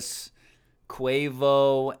 I guess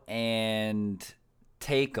Quavo and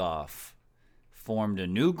Takeoff formed a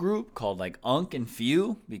new group called like Unc and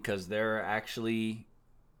Few because they're actually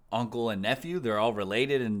uncle and nephew. They're all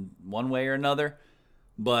related in one way or another.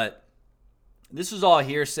 But this is all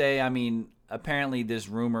hearsay. I mean, apparently this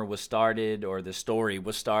rumor was started, or the story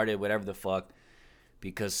was started, whatever the fuck,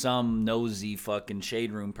 because some nosy fucking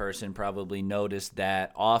shade room person probably noticed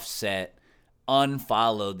that Offset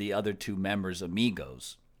unfollowed the other two members of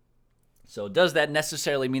Migos. So does that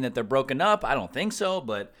necessarily mean that they're broken up? I don't think so,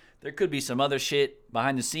 but there could be some other shit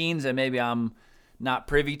behind the scenes that maybe I'm not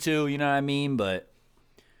privy to, you know what I mean? But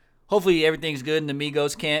hopefully everything's good in the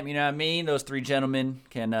Migos camp, you know what I mean? Those three gentlemen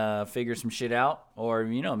can figure some shit out. Or,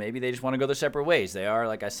 you know, maybe they just want to go their separate ways. They are,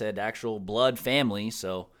 like I said, actual blood family,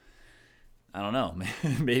 so I don't know.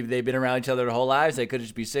 Maybe they've been around each other their whole lives. They could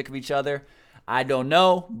just be sick of each other. I don't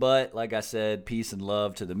know, but like I said, peace and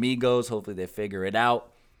love to the Migos. Hopefully they figure it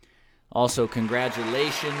out. Also,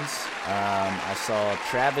 congratulations. I saw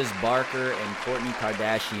Travis Barker and Kourtney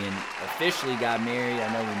Kardashian officially got married.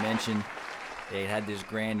 I know we mentioned they had this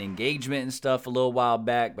grand engagement and stuff a little while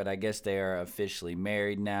back, but I guess they are officially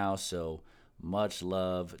married now. So much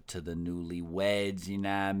love to the newlyweds, you know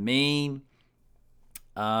what I mean?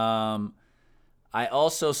 I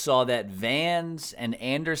also saw that Vans and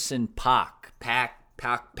Anderson pack,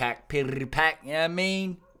 piggity pack, you know what I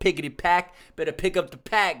mean? Piggity pack, better pick up the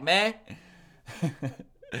pack, man.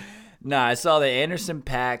 Nah, I saw that Anderson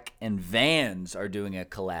 .Paak and Vans are doing a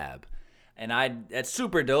collab. And that's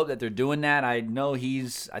super dope that they're doing that. I know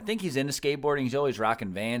I think he's into skateboarding. He's always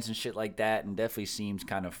rocking Vans and shit like that, and definitely seems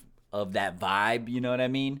kind of that vibe, you know what I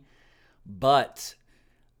mean? But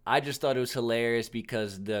I just thought it was hilarious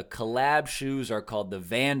because the collab shoes are called the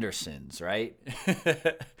Vandersons, right?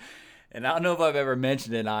 And I don't know if I've ever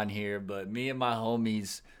mentioned it on here, but me and my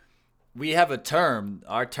homies, we have a term.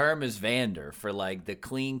 Our term is Vander for like the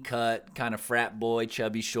clean cut, kind of frat boy,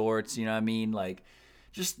 chubby shorts, you know what I mean? Like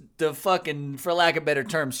just the fucking, for lack of a better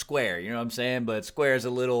term, square, you know what I'm saying? But square is a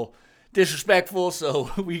little disrespectful,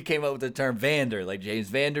 so we came up with the term Vander, like James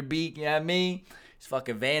Vanderbeek, you know what I mean? It's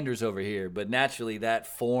fucking Vanders over here. But naturally that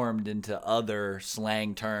formed into other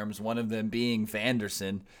slang terms, one of them being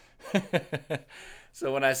Vanderson.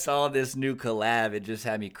 So when I saw this new collab, it just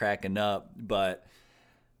had me cracking up. But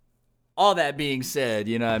all that being said,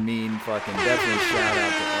 you know what I mean? Fucking definitely shout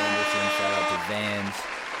out to Anderson, shout out to Vans.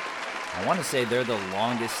 I want to say they're the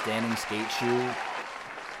longest standing skate shoe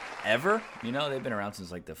ever. You know, they've been around since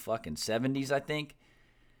like the fucking 70s, I think.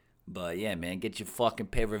 But yeah, man, get your fucking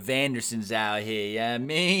pair of Vandersons out here, you know what I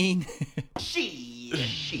mean?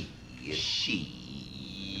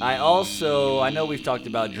 I know we've talked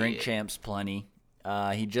about Drink Champs plenty.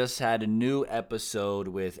 He just had a new episode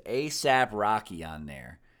with A$AP Rocky on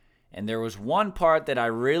there. And there was one part that I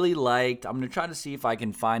really liked. I'm going to try to see if I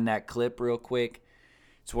can find that clip real quick.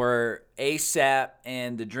 It's where A$AP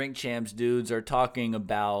and the Drink Champs dudes are talking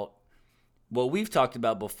about what we've talked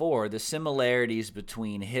about before, the similarities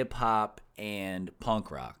between hip-hop and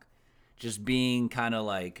punk rock. Just being kind of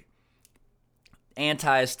like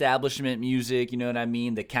anti-establishment music, you know what I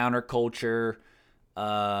mean? The counterculture,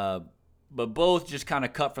 but both just kind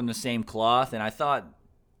of cut from the same cloth. And I thought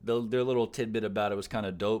their little tidbit about it was kind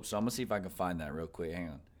of dope. So I'm going to see if I can find that real quick. Hang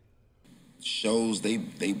on. Shows,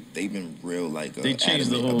 they've been real, like, they changed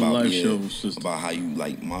the whole live show system. About how you,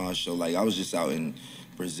 like, Mars show. Like, I was just out in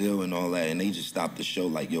Brazil and all that, and they just stopped the show.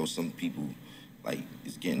 Like, yo, some people, like,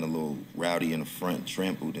 is getting a little rowdy in the front,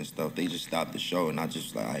 trampled and stuff. They just stopped the show, and I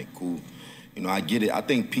just like, all right, cool. You know, I get it. I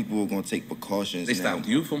think people are going to take precautions. They stopped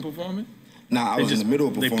you from performing? Nah, I was in the middle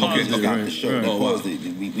of performing. They stopped the show. Right. They paused it.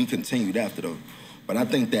 We continued after, though. But I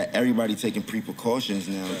think that everybody taking precautions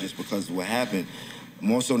now just because of what happened.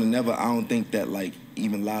 More so than ever, I don't think that, like,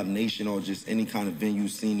 even Live Nation or just any kind of venue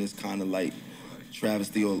seen this kind of, like,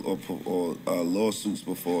 travesty or lawsuits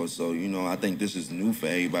before. So, you know, I think this is new for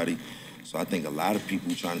everybody. So I think a lot of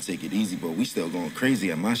people trying to take it easy, but we still going crazy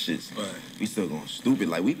at my shits. Right. We still going stupid.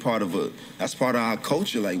 Like, we that's part of our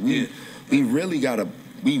culture. Like, we really got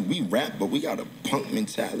we rap, but we got a punk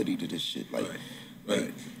mentality to this shit. Like,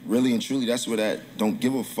 like really and truly, that's where that don't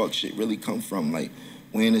give a fuck shit really come from. Like,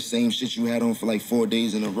 wearing the same shit you had on for like 4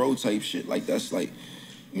 days in a row type shit. Like, that's like,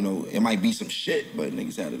 you know, it might be some shit, but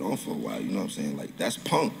niggas had it on for a while, you know what I'm saying? Like, that's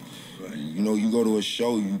punk. You know, you go to a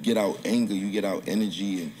show, you get out anger, you get out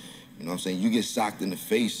energy, and you know what I'm saying, you get socked in the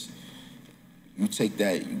face. You take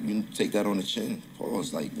that on the chin.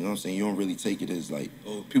 Pause. Like, you know what I'm saying? You don't really take it as like.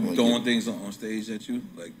 Oh, people throwing things on stage at you,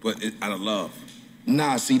 like, but out of love.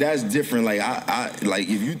 Nah, see, that's different. Like, I like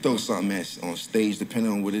if you throw something on stage,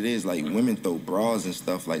 depending on what it is, like women throw bras and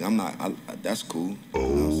stuff. Like, that's cool. You know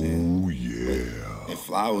what I'm saying? Oh yeah. And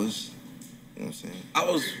flowers. You know what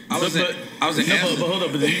I'm saying? I was in but hold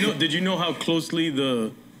up. But did you know how closely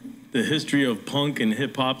the history of punk and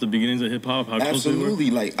hip hop, the beginnings of hip hop, how closely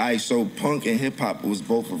Absolutely. Like, so punk and hip hop was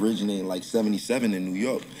both originating like '77 in New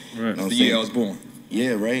York. Right. You know the year I was born.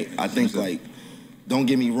 Yeah, right. I think like, don't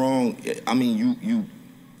get me wrong. I mean, you.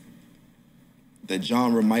 The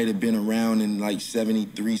genre might have been around in like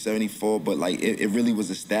 73, 74, but like it really was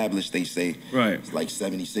established, they say. Right. It's like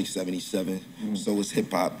 76, 77. Mm-hmm. So it's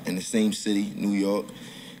hip hop in the same city, New York.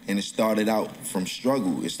 And it started out from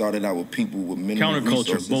struggle. It started out with people with minimal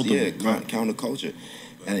resources. Both yeah, of them. Counterculture.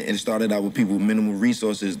 And it started out with people with minimal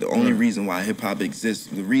resources. The only reason why hip hop exists,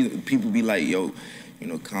 the reason people be like, yo, you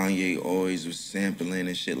know, Kanye always was sampling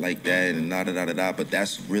and shit like that and da-da-da-da-da, but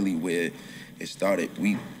that's really where it started.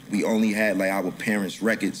 We only had like our parents'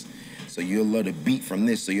 records, so you'll love the beat from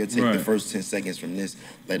this, so you'll take the first 10 seconds from this,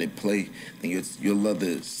 let it play, then you'll love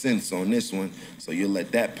the synths on this one, so you'll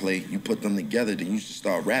let that play, you put them together, then you should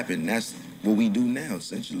start rapping. That's what we do now,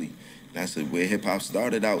 essentially. That's where hip-hop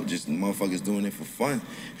started out, just motherfuckers doing it for fun,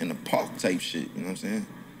 and the park type shit, you know what I'm saying?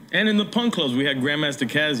 And in the punk clubs, we had Grandmaster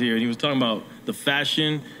Caz here, and he was talking about the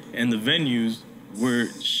fashion and the venues were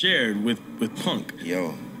shared with punk.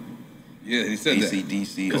 Yo. Yeah, he said that.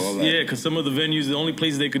 ACDC, all that. Yeah, because some of the venues, the only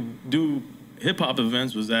places they could do hip-hop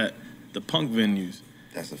events was at the punk venues.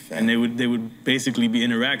 That's a fact. And they would basically be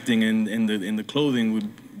interacting, and the clothing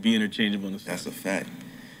would be interchangeable. That's a fact.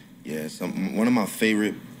 Yeah, one of my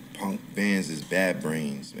favorite punk bands is Bad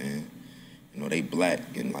Brains, man. You know, they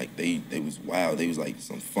black and like they was wild. They was like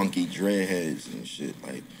some funky dreadheads and shit.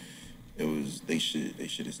 Like they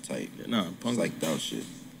shit is tight. No, punk. It's like that shit.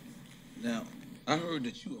 Now, I heard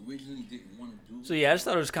that you originally didn't want to do. So yeah, I just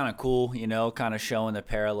thought it was kind of cool, you know, kind of showing the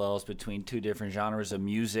parallels between two different genres of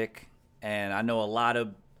music. And I know a lot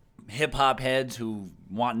of hip hop heads who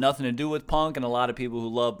want nothing to do with punk, and a lot of people who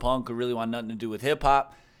love punk who really want nothing to do with hip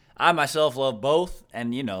hop. I myself love both,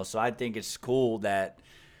 and you know, so I think it's cool that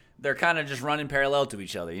they're kind of just running parallel to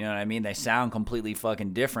each other. You know what I mean? They sound completely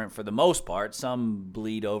fucking different for the most part. Some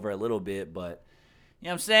bleed over a little bit, but you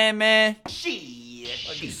know what I'm saying, man? Shit.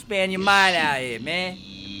 Fucking expand your mind out here, man.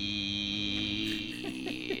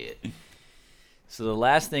 So the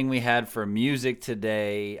last thing we had for music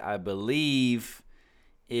today, I believe,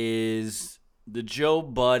 is the Joe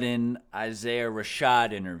Budden, Isaiah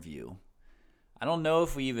Rashad interview. I don't know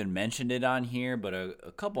if we even mentioned it on here, but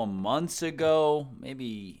a couple months ago,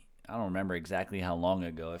 maybe, I don't remember exactly how long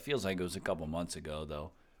ago. It feels like it was a couple months ago,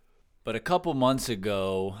 though. But a couple months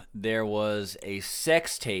ago, there was a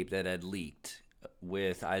sex tape that had leaked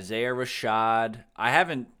with Isaiah Rashad. I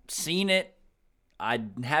haven't seen it. I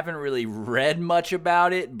haven't really read much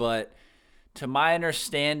about it, but to my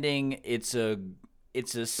understanding, it's a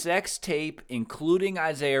sex tape including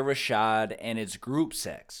Isaiah Rashad, and it's group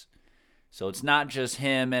sex. So it's not just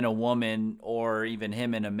him and a woman or even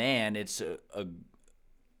him and a man. It's a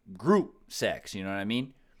group sex, you know what I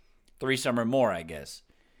mean? Threesome or more, I guess.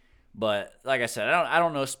 But like I said, I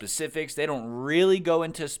don't know specifics. They don't really go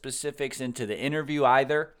into specifics into the interview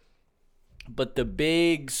either. But the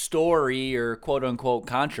big story or quote-unquote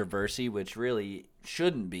controversy, which really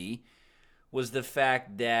shouldn't be, was the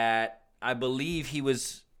fact that I believe he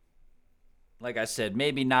was, like I said,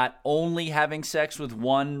 maybe not only having sex with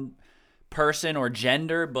one person or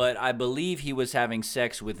gender, but I believe he was having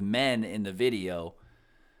sex with men in the video.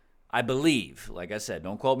 I believe. Like I said,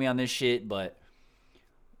 don't quote me on this shit, but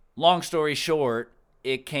long story short,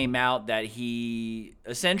 it came out that he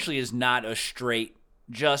essentially is not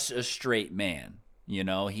just a straight man. You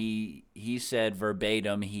know, he said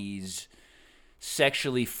verbatim he's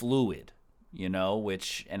sexually fluid, you know,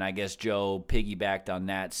 which, and I guess Joe piggybacked on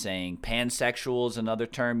that saying pansexual is another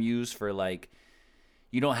term used for like,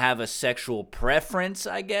 you don't have a sexual preference,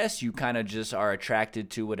 I guess. You kind of just are attracted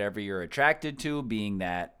to whatever you're attracted to, being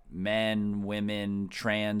that men, women,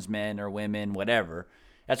 trans men or women, whatever.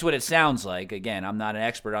 That's what it sounds like. Again, I'm not an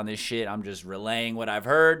expert on this shit. I'm just relaying what I've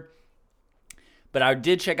heard. But I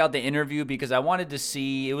did check out the interview because I wanted to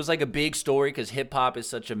see, it was like a big story because hip-hop is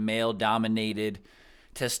such a male-dominated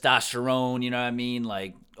testosterone, you know what I mean?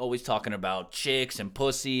 Like, always talking about chicks and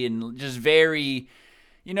pussy and just very,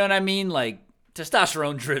 you know what I mean? Like,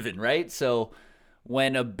 testosterone-driven, right? So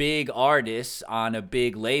when a big artist on a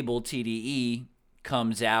big label, TDE,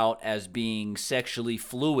 comes out as being sexually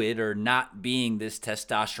fluid or not being this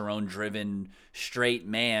testosterone-driven straight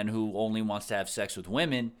man who only wants to have sex with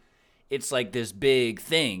women, it's like this big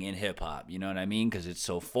thing in hip-hop, you know what I mean? Because it's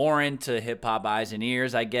so foreign to hip-hop eyes and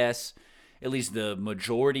ears, I guess. At least the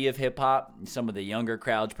majority of hip-hop. Some of the younger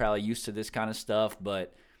crowds probably used to this kind of stuff,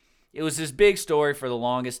 but it was this big story for the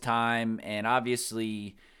longest time, and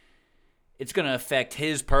obviously it's going to affect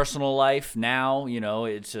his personal life now. You know,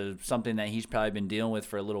 it's something that he's probably been dealing with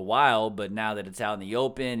for a little while, but now that it's out in the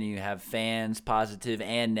open and you have fans, positive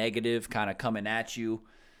and negative, kind of coming at you,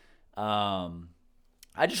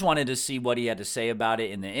 I just wanted to see what he had to say about it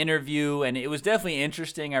in the interview, and it was definitely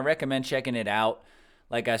interesting. I recommend checking it out.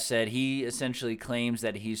 Like I said, he essentially claims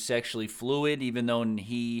that he's sexually fluid, even though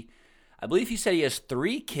I believe he said he has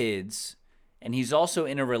 3 kids, and he's also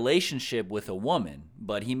in a relationship with a woman,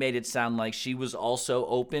 but he made it sound like she was also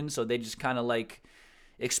open, so they just kind of like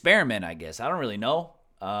experiment, I guess. I don't really know.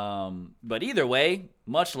 But either way,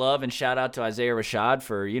 much love and shout out to Isaiah Rashad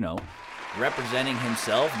for, you know, representing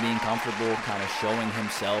himself, being comfortable, kind of showing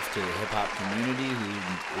himself to the hip-hop community who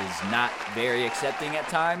is not very accepting at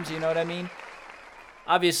times, you know what I mean?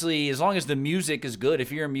 Obviously, as long as the music is good,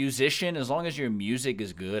 if you're a musician, as long as your music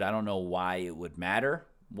is good, I don't know why it would matter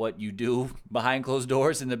what you do behind closed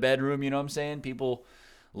doors in the bedroom, you know what I'm saying? People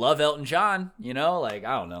love Elton John, you know, like,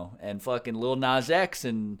 I don't know, and fucking Lil Nas X,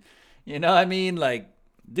 and, you know what I mean? Like,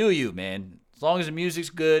 do you, man? As long as the music's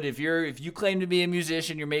good, if you claim to be a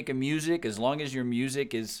musician, you're making music, as long as your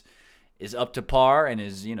music is up to par and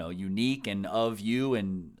is, you know, unique and of you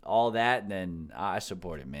and all that, then I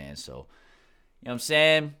support it, man. So, you know what I'm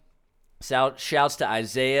saying? Shouts to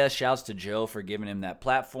Isaiah, shouts to Joe for giving him that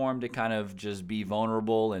platform to kind of just be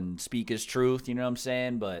vulnerable and speak his truth, you know what I'm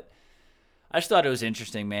saying? But I just thought it was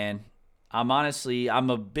interesting, man. I'm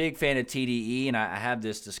a big fan of TDE, and I have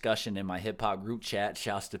this discussion in my hip-hop group chat,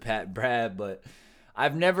 shouts to Pat and Brad, but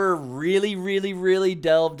I've never really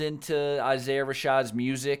delved into Isaiah Rashad's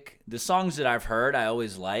music. The songs that I've heard, I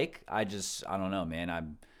always like. I don't know, man.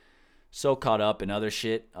 I'm so caught up in other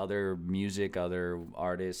shit, other music, other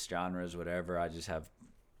artists, genres, whatever. I just have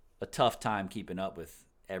a tough time keeping up with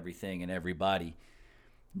everything and everybody.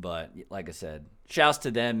 But like I said, shouts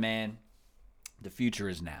to them, man. The future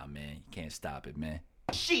is now, man. You can't stop it, man.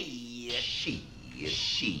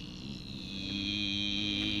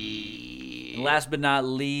 And last but not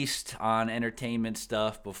least, on entertainment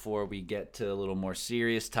stuff, before we get to a little more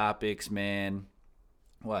serious topics, man.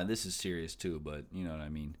 Well, this is serious too, but you know what I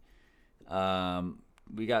mean.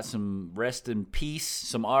 We got some rest in peace,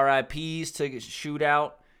 some RIPs to shoot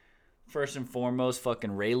out. First and foremost,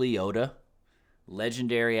 fucking Ray Liotta,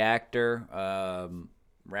 legendary actor,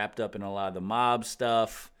 wrapped up in a lot of the mob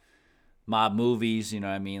stuff, mob movies, you know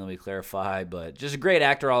what I mean? Let me clarify, but just a great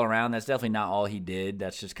actor all around. That's definitely not all he did.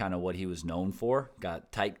 That's just kind of what he was known for.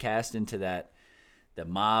 Got typecast into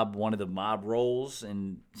one of the mob roles,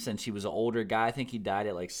 and since he was an older guy, I think he died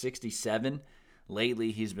at like 67.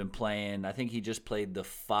 Lately, he's been playing, I think he just played the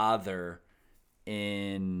father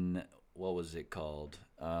in, what was it called?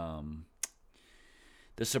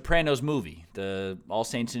 The Sopranos movie, the All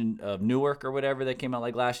Saints of Newark or whatever that came out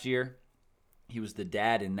like last year. He was the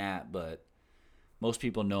dad in that, but most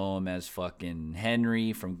people know him as fucking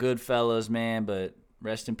Henry from Goodfellas, man, but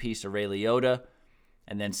rest in peace to Ray Liotta.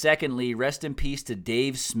 And then secondly, rest in peace to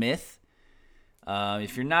Dave Smith.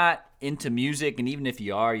 If you're not into music, and even if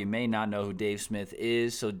you are, you may not know who Dave Smith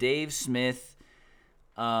is. So Dave Smith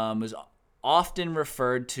is often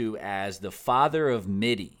referred to as the father of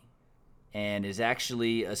MIDI and is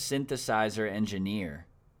actually a synthesizer engineer.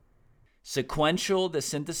 Sequential, the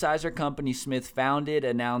synthesizer company Smith founded,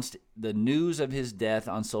 announced the news of his death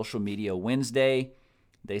on social media Wednesday.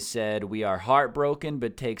 They said, "We are heartbroken,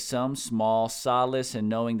 but take some small solace in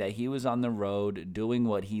knowing that he was on the road doing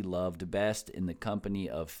what he loved best in the company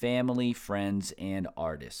of family, friends, and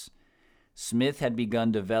artists." Smith had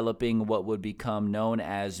begun developing what would become known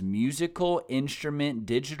as Musical Instrument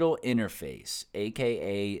Digital Interface,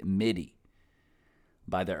 aka MIDI,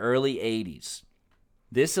 by the early 80s.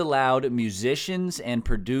 This allowed musicians and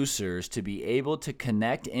producers to be able to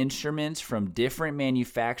connect instruments from different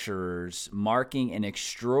manufacturers, marking an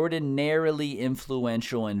extraordinarily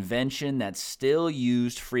influential invention that's still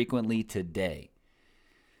used frequently today.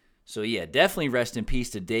 So yeah, definitely rest in peace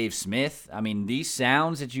to Dave Smith. I mean, these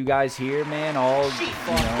sounds that you guys hear, man, all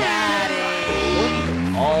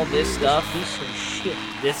this stuff,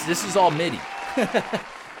 this is all MIDI.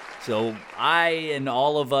 So I and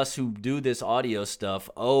all of us who do this audio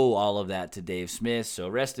stuff owe all of that to Dave Smith. So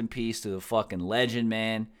rest in peace to the fucking legend,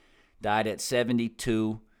 man. Died at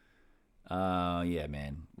 72. Yeah,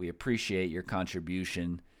 man. We appreciate your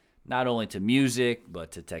contribution, not only to music,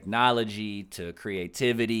 but to technology, to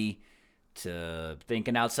creativity, to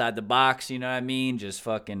thinking outside the box, you know what I mean? Just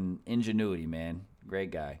fucking ingenuity, man. Great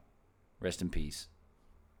guy. Rest in peace.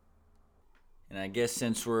 And I guess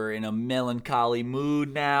since we're in a melancholy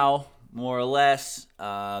mood now, more or less,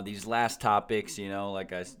 these last topics, you know,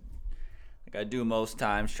 like I do most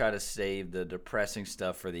times, try to save the depressing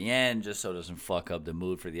stuff for the end just so it doesn't fuck up the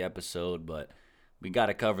mood for the episode. But we got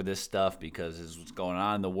to cover this stuff because this is what's going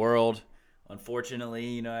on in the world. Unfortunately,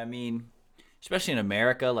 you know what I mean? Especially in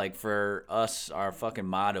America, like for us, our fucking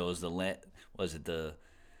motto is the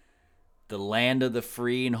land of the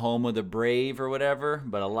free and home of the brave or whatever.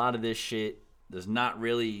 But a lot of this shit does not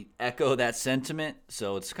really echo that sentiment.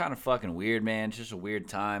 So it's kind of fucking weird, man. It's just a weird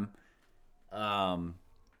time.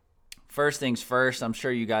 First things first, I'm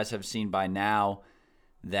sure you guys have seen by now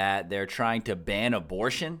that they're trying to ban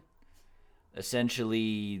abortion.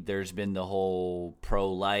 Essentially, there's been the whole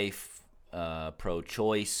pro-life,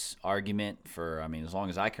 pro-choice argument for, as long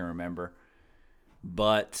as I can remember.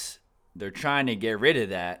 But they're trying to get rid of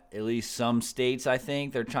that. At least some states, I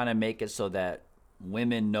think, they're trying to make it so that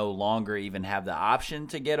women no longer even have the option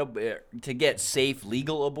to get safe,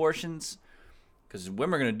 legal abortions. Because what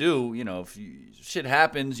we're going to do, you know, if shit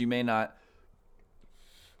happens, you may not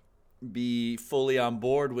be fully on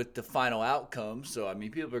board with the final outcome. So,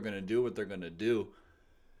 people are going to do what they're going to do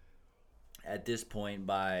at this point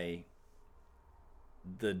by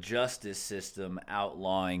the justice system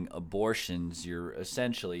outlawing abortions. You're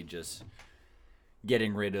essentially just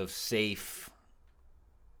getting rid of safe,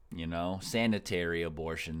 sanitary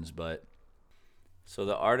abortions. But so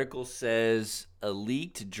the article says a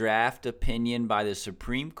leaked draft opinion by the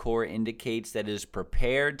Supreme Court indicates that it is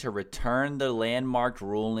prepared to return the landmark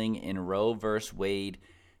ruling in Roe v. Wade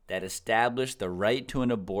that established the right to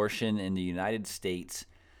an abortion in the United States,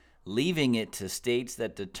 leaving it to states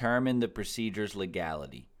that determine the procedure's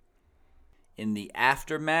legality. In the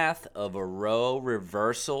aftermath of a Roe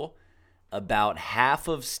reversal, about half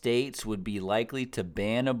of states would be likely to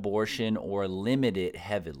ban abortion or limit it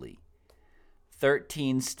heavily.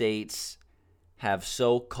 13 states have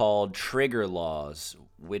so-called trigger laws,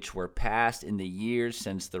 which were passed in the years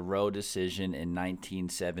since the Roe decision in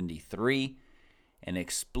 1973, and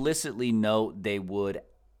explicitly note they would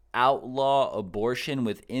outlaw abortion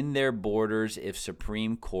within their borders if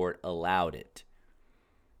Supreme Court allowed it.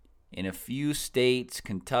 In a few states,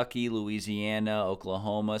 Kentucky, Louisiana,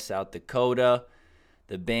 Oklahoma, South Dakota,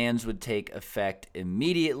 the bans would take effect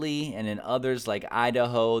immediately, and in others like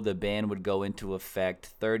Idaho, the ban would go into effect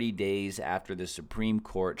 30 days after the Supreme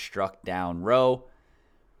Court struck down Roe.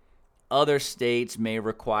 Other states may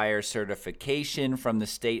require certification from the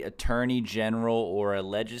state attorney general or a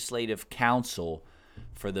legislative council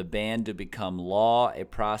for the ban to become law, a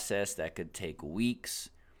process that could take weeks.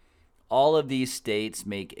 All of these states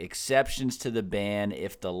make exceptions to the ban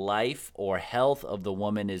if the life or health of the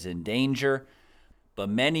woman is in danger, but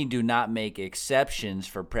many do not make exceptions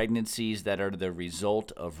for pregnancies that are the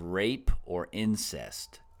result of rape or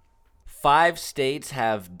incest. 5 states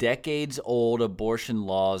have decades-old abortion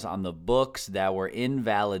laws on the books that were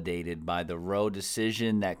invalidated by the Roe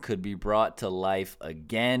decision that could be brought to life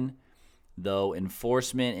again, though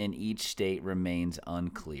enforcement in each state remains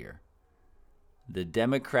unclear. The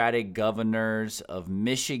Democratic governors of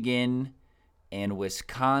Michigan and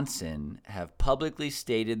Wisconsin have publicly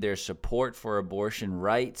stated their support for abortion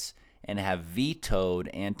rights and have vetoed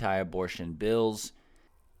anti-abortion bills.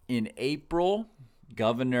 In April,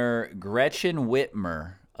 Governor Gretchen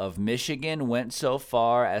Whitmer of Michigan went so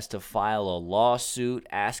far as to file a lawsuit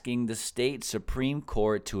asking the state Supreme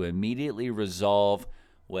Court to immediately resolve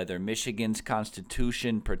whether Michigan's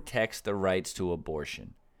constitution protects the rights to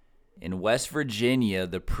abortion. In West Virginia,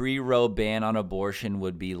 the pre-Roe ban on abortion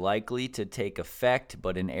would be likely to take effect,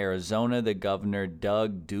 but in Arizona, the governor,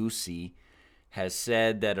 Doug Ducey, has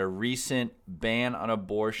said that a recent ban on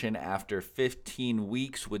abortion after 15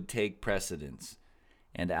 weeks would take precedence.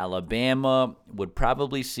 And Alabama would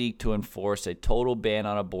probably seek to enforce a total ban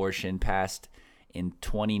on abortion passed in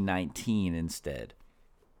 2019 instead.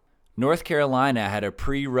 North Carolina had a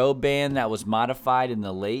pre-Roe ban that was modified in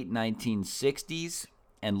the late 1960s.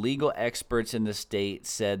 And legal experts in the state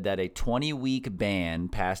said that a 20-week ban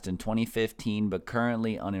passed in 2015 but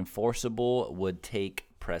currently unenforceable would take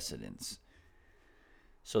precedence.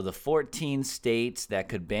 So the 14 states that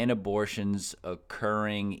could ban abortions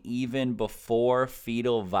occurring even before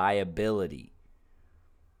fetal viability,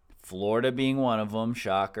 Florida being one of them,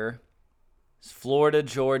 shocker, Florida,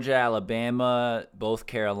 Georgia, Alabama, both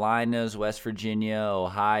Carolinas, West Virginia,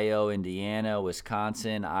 Ohio, Indiana,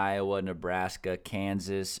 Wisconsin, Iowa, Nebraska,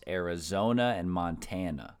 Kansas, Arizona, and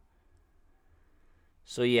Montana.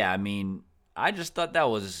 So, yeah, I mean, I just thought that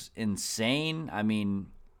was insane. I mean,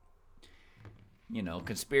 you know,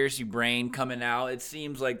 conspiracy brain coming out. It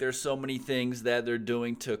seems like there's so many things that they're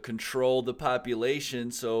doing to control the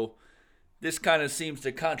population. So this kind of seems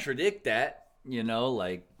to contradict that, you know,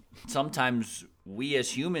 like sometimes we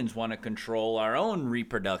as humans want to control our own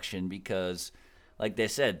reproduction because, like they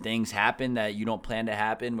said, things happen that you don't plan to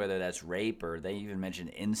happen, whether that's rape or they even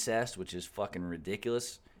mentioned incest, which is fucking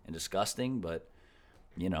ridiculous and disgusting. But,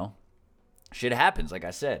 you know, shit happens, like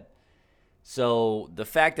I said. So the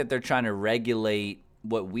fact that they're trying to regulate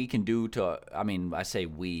what we can do to, I mean, I say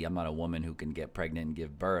we, I'm not a woman who can get pregnant and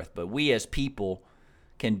give birth, but we as people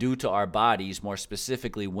can do to our bodies, more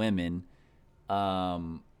specifically women,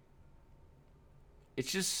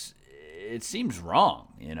 it's just, it seems wrong,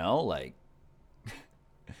 you know, like,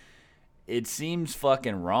 it seems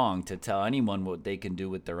fucking wrong to tell anyone what they can do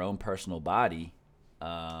with their own personal body.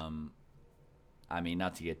 I mean,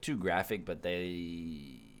 not to get too graphic, but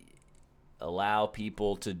they allow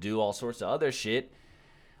people to do all sorts of other shit,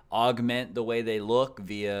 augment the way they look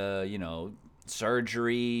via, you know,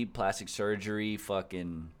 surgery, plastic surgery,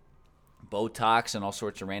 fucking Botox and all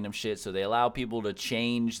sorts of random shit. So they allow people to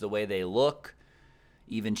change the way they look,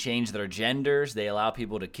 even change their genders. They allow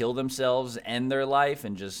people to kill themselves, end their life,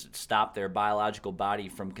 and just stop their biological body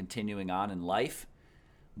from continuing on in life.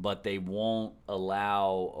 But they won't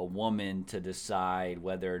allow a woman to decide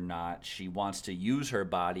whether or not she wants to use her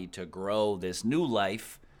body to grow this new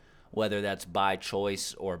life, whether that's by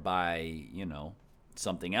choice or by, you know,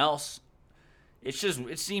 something else. It's just,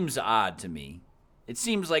 it seems odd to me. It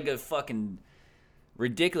seems like a fucking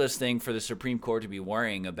ridiculous thing for the Supreme Court to be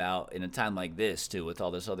worrying about in a time like this, too, with all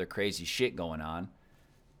this other crazy shit going on.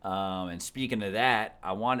 And speaking of that,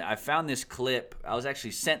 I found this clip. I was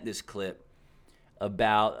actually sent this clip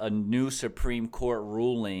about a new Supreme Court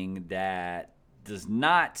ruling that does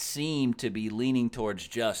not seem to be leaning towards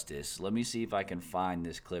justice. Let me see if I can find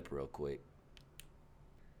this clip real quick.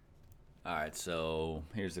 All right, so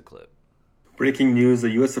here's the clip. Breaking news,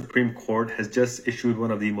 the U.S. Supreme Court has just issued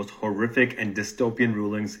one of the most horrific and dystopian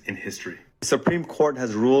rulings in history. The Supreme Court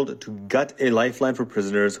has ruled to gut a lifeline for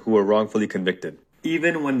prisoners who were wrongfully convicted,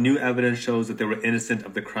 even when new evidence shows that they were innocent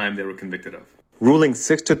of the crime they were convicted of. Ruling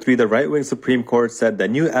 6-3, the right-wing Supreme Court said that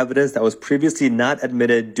new evidence that was previously not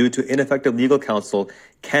admitted due to ineffective legal counsel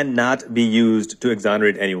cannot be used to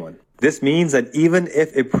exonerate anyone. This means that even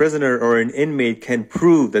if a prisoner or an inmate can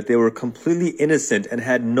prove that they were completely innocent and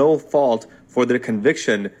had no fault for their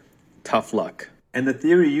conviction, tough luck. And the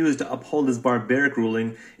theory used to uphold this barbaric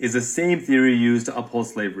ruling is the same theory used to uphold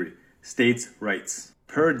slavery, states' rights.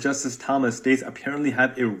 Per Justice Thomas, states apparently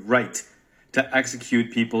have a right to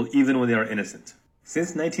execute people even when they are innocent.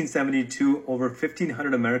 Since 1972, over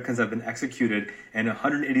 1,500 Americans have been executed, and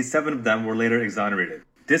 187 of them were later exonerated.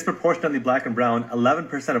 Disproportionately black and brown,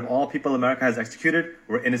 11% of all people America has executed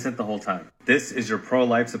were innocent the whole time. This is your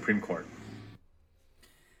pro-life Supreme Court.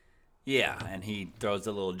 Yeah, and he throws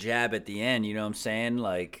a little jab at the end, you know what I'm saying?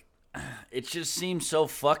 Like, it just seems so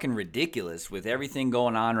fucking ridiculous with everything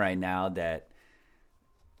going on right now that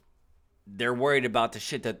they're worried about the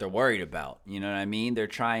shit that they're worried about. You know what I mean? They're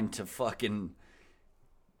trying to fucking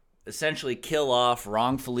essentially kill off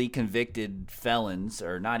wrongfully convicted felons,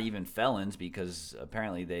 or not even felons because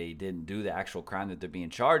apparently they didn't do the actual crime that they're being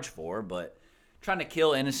charged for, but trying to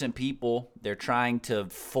kill innocent people. They're trying to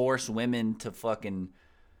force women to fucking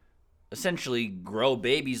essentially grow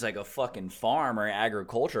babies like a fucking farm or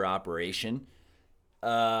agriculture operation.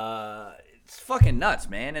 It's fucking nuts,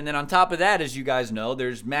 man. And then on top of that, as you guys know,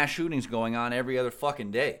 there's mass shootings going on every other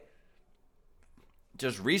fucking day.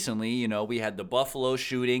 Just recently, you know, we had the Buffalo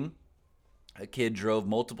shooting. A kid drove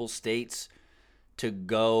multiple states to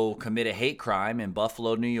go commit a hate crime in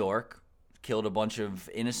Buffalo, New York. Killed a bunch of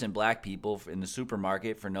innocent black people in the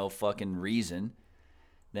supermarket for no fucking reason.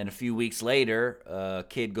 Then a few weeks later, a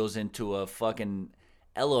kid goes into a fucking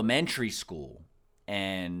elementary school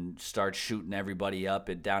and starts shooting everybody up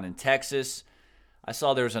down in Texas. I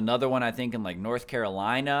saw there was another one, I think, in like North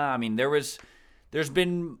Carolina. I mean, there's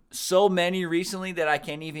been so many recently that I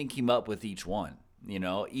can't even keep up with each one. You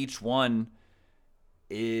know, each one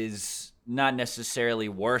is not necessarily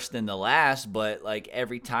worse than the last, but like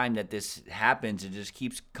every time that this happens, it just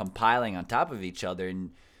keeps compiling on top of each other.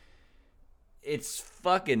 And it's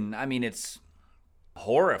fucking, I mean, it's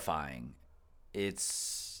horrifying. I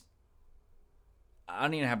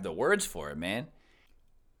don't even have the words for it, man.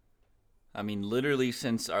 I mean, literally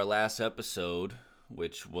since our last episode,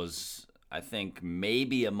 which was, I think,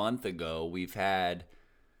 maybe a month ago, we've had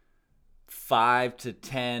 5 to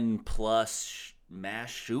 10 plus mass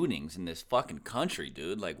shootings in this fucking country,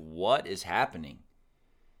 dude. Like, what is happening?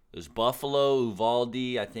 There's Buffalo,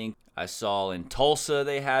 Uvalde, I think I saw in Tulsa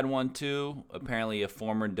they had one too. Apparently a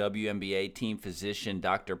former WNBA team physician,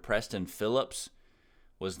 Dr. Preston Phillips,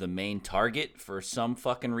 was the main target for some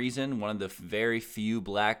fucking reason. One of the very few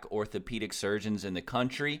black orthopedic surgeons in the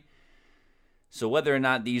country. So whether or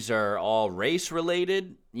not these are all race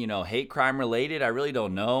related, hate crime related, I really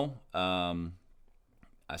don't know.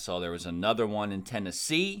 I saw there was another one in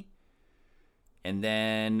Tennessee. And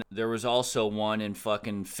then there was also one in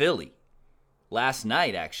fucking Philly last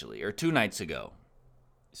night, actually, or 2 nights ago.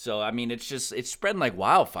 So, I mean, it's spreading like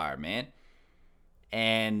wildfire, man.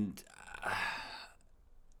 And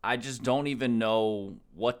I just don't even know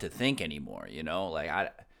what to think anymore,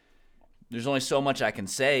 Like, there's only so much I can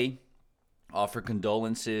say, offer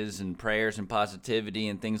condolences and prayers and positivity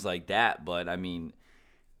and things like that. But, I mean,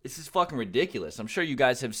 this is fucking ridiculous. I'm sure you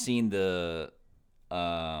guys have seen the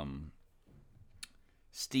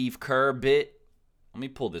Steve Kerr bit. Let me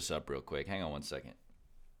pull this up real quick. Hang on one second.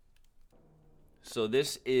 So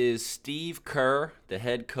this is Steve Kerr, the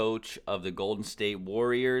head coach of the Golden State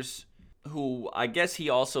Warriors, who I guess he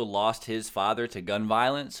also lost his father to gun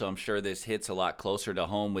violence. So I'm sure this hits a lot closer to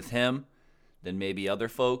home with him than maybe other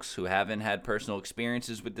folks who haven't had personal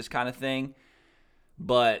experiences with this kind of thing.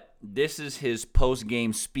 But this is his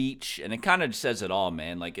post-game speech, and it kind of says it all,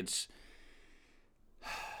 man. Like, it's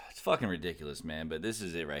fucking ridiculous, man. But this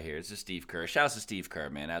is it right here. It's just Steve Kerr. Shouts to Steve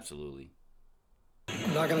Kerr, man. Absolutely.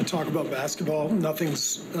 I'm not going to talk about basketball.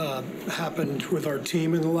 Nothing's happened with our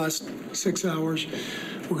team in the last 6 hours.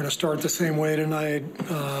 We're going to start the same way tonight.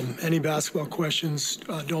 Any basketball questions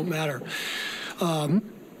don't matter.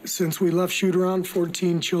 Since we left shoot-around,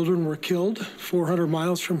 14 children were killed 400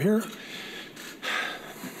 miles from here.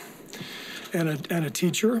 And a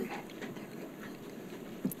teacher.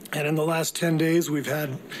 And in the last 10 days, we've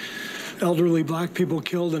had elderly black people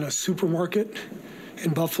killed in a supermarket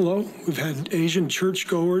in Buffalo. We've had Asian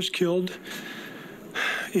churchgoers killed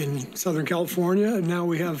in Southern California. And now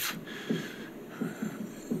we have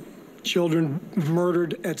children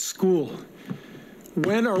murdered at school.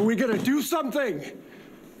 When are we going to do something?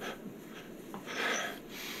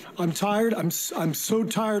 I'm tired. I'm so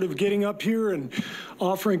tired of getting up here and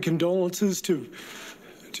offering condolences to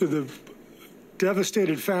the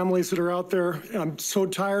devastated families that are out there. I'm so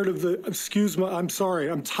tired of I'm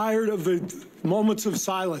tired of the moments of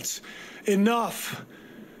silence. Enough.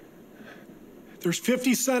 There's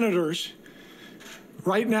 50 senators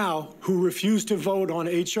right now who refuse to vote on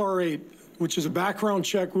H.R. 8, which is a background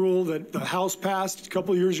check rule that the House passed a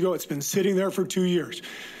couple of years ago. It's been sitting there for 2 years.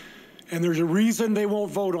 And there's a reason they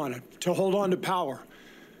won't vote on it, to hold on to power.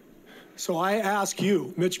 So I ask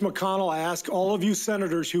you, Mitch McConnell, I ask all of you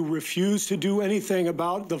senators who refuse to do anything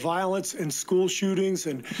about the violence and school shootings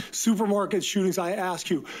and supermarket shootings, I ask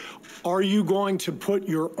you, are you going to put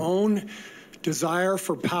your own desire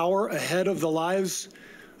for power ahead of the lives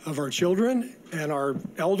of our children and our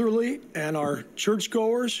elderly and our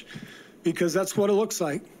churchgoers? Because that's what it looks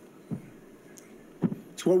like.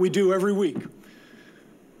 It's what we do every week.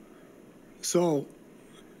 So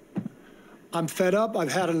I'm fed up.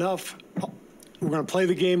 I've had enough. We're going to play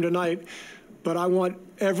the game tonight, but I want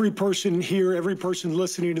every person here, every person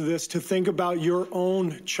listening to this, to think about your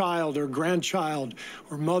own child or grandchild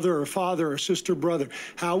or mother or father or sister, brother.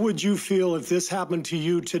 How would you feel if this happened to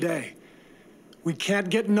you today? We can't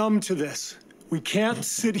get numb to this. We can't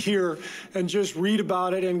sit here and just read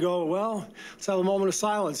about it and go, well, let's have a moment of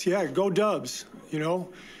silence. Yeah, go Dubs,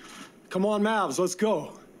 Come on, Mavs, let's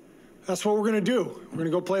go. That's what we're going to do. We're going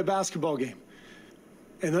to go play a basketball game.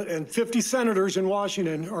 And 50 senators in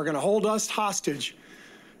Washington are going to hold us hostage.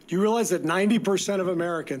 Do you realize that 90% of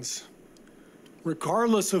Americans,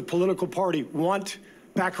 regardless of political party, want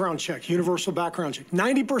background check, universal background check?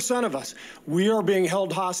 90% of us, we are being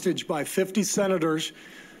held hostage by 50 senators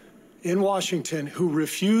in Washington who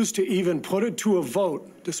refuse to even put it to a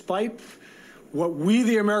vote, despite what we,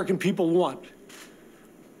 the American people, want.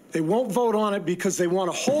 They won't vote on it because they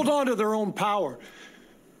want to hold on to their own power.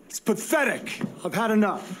 It's pathetic. I've had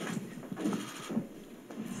enough.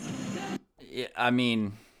 Yeah, I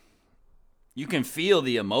mean, you can feel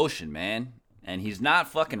the emotion, man. And he's not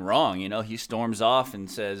fucking wrong. He storms off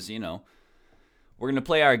and says, we're going to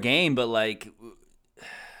play our game, but,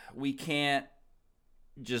 we can't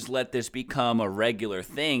just let this become a regular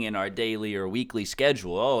thing in our daily or weekly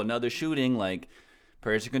schedule. Oh, another shooting,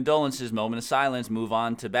 prayers of condolences, moment of silence, move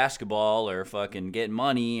on to basketball or fucking getting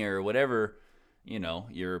money or whatever,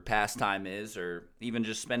 your pastime is, or even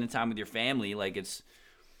just spending time with your family. Like,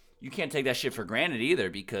 you can't take that shit for granted either,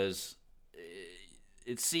 because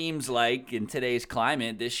it seems like in today's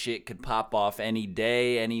climate, this shit could pop off any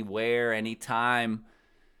day, anywhere, anytime.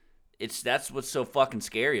 That's what's so fucking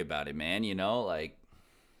scary about it, man. Like,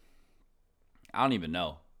 I don't even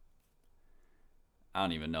know,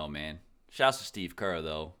 man. Shouts to Steve Kerr,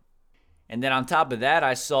 though. And then on top of that,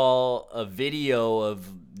 I saw a video of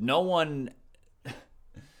no one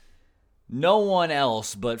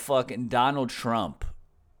else but fucking Donald Trump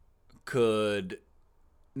could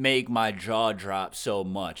make my jaw drop so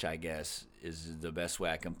much, I guess, is the best way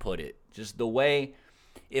I can put it. Just the way,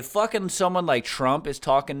 if fucking someone like Trump is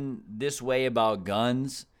talking this way about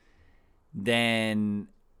guns, then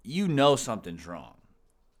something's wrong.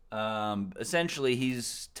 Essentially,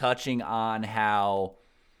 he's touching on how,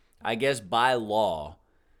 I guess by law,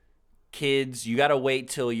 kids, you got to wait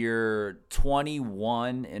till you're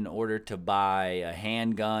 21 in order to buy a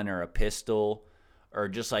handgun or a pistol or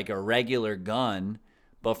just like a regular gun.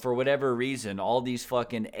 But for whatever reason, all these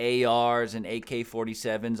fucking ARs and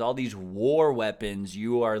AK-47s, all these war weapons,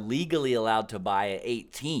 you are legally allowed to buy at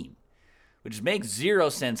 18, which makes zero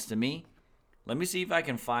sense to me. Let me see if I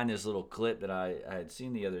can find this little clip that I had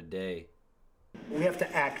seen the other day. We have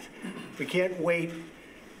to act. We can't wait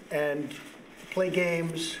and play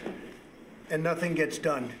games and nothing gets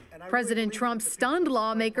done. President Trump stunned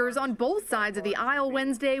lawmakers on both sides of the aisle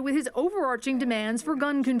Wednesday with his overarching demands for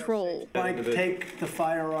gun control. Mike, take the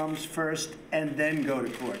firearms first and then go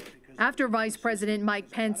to court. After Vice President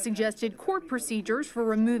Mike Pence suggested court procedures for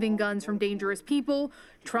removing guns from dangerous people,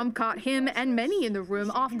 Trump caught him and many in the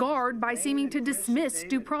room off guard by seeming to dismiss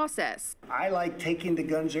due process. I like taking the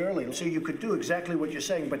guns early, so you could do exactly what you're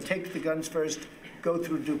saying, but take the guns first, go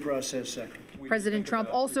through due process second. President Trump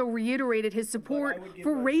also reiterated his support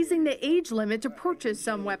for raising the age limit to purchase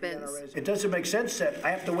some weapons. It doesn't make sense that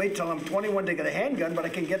I have to wait till I'm 21 to get a handgun, but I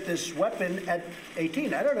can get this weapon at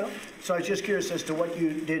 18. I don't know. So I was just curious as to what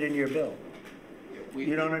you did in your bill.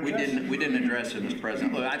 You don't address we didn't address it, Mr.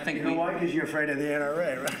 President. Look, I think you know why? Because you're afraid of the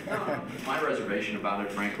NRA, right? My reservation about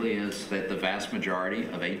it, frankly, is that the vast majority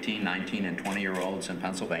of 18, 19, and 20-year-olds in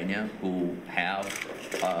Pennsylvania who have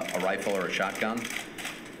a rifle or a shotgun,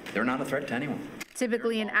 they're not a threat to anyone.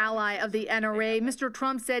 Typically an ally of the NRA, Mr.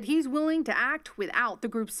 Trump said he's willing to act without the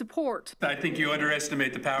group's support. I think you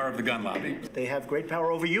underestimate the power of the gun lobby. They have great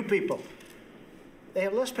power over you people. They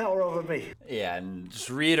have less power over me. Yeah, and just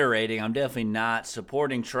reiterating, I'm definitely not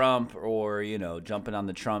supporting Trump or, jumping on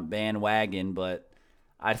the Trump bandwagon, but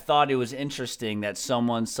I thought it was interesting that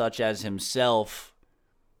someone such as himself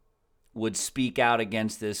would speak out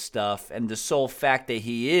against this stuff, and the sole fact that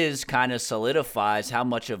he is kind of solidifies how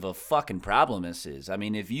much of a fucking problem this is. I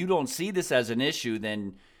mean, if you don't see this as an issue,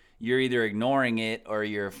 then you're either ignoring it or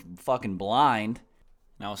you're fucking blind.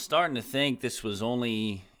 And I was starting to think this was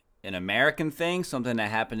only an American thing, something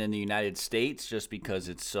that happened in the United States just because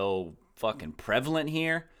it's so fucking prevalent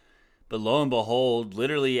here. But lo and behold,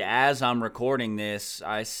 literally as I'm recording this,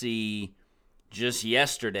 I see just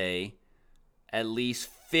yesterday at least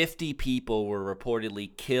 50 people were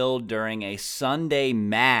reportedly killed during a Sunday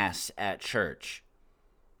mass at church.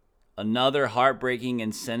 Another heartbreaking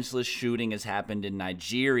and senseless shooting has happened in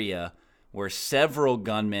Nigeria, where several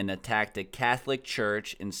gunmen attacked a Catholic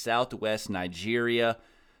church in southwest Nigeria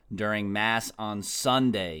during mass on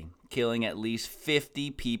Sunday, killing at least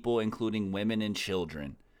 50 people, including women and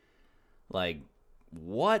children. Like,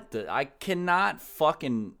 what the? I cannot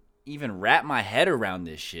fucking even wrap my head around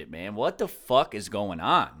this shit, man. What the fuck is going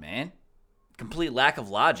on, man? Complete lack of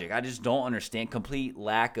logic. I just don't understand. Complete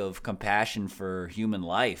lack of compassion for human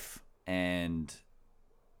life. And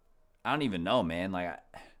I don't even know, man. Like,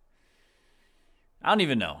 I don't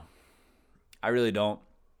even know. I really don't.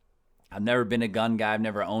 I've never been a gun guy. I've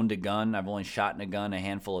never owned a gun. I've only shot in a gun a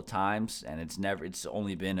handful of times, and it's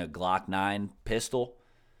only been a Glock 9 pistol.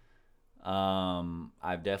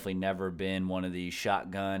 I've definitely never been one of these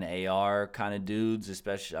shotgun AR kind of dudes,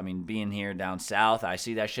 especially, I mean, being here down south, I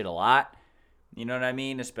see that shit a lot. You know what I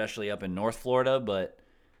mean? Especially up in North Florida, but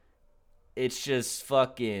it's just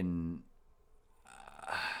fucking,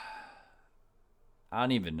 I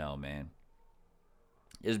don't even know, man.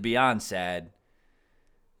 It's beyond sad.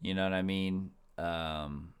 You know what I mean?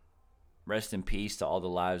 Rest in peace to all the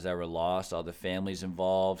lives that were lost, all the families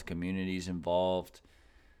involved, communities involved.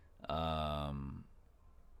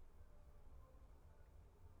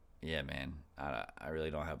 Yeah, man, I really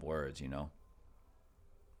don't have words, you know.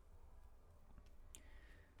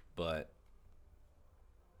 But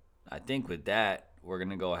I think with that, we're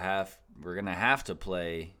gonna have to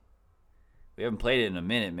play. We haven't played it in a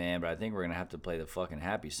minute, man, but I think we're gonna have to play the fucking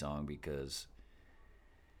happy song because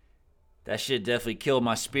that shit definitely killed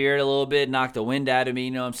my spirit a little bit, knocked the wind out of me,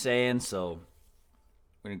 you know what I'm saying? So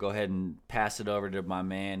we're gonna go ahead and pass it over to my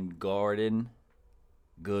man Gordon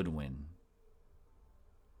Goodwin.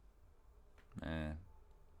 Man.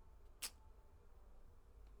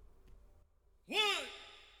 1,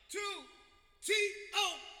 2,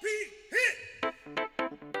 T-O-P, hit!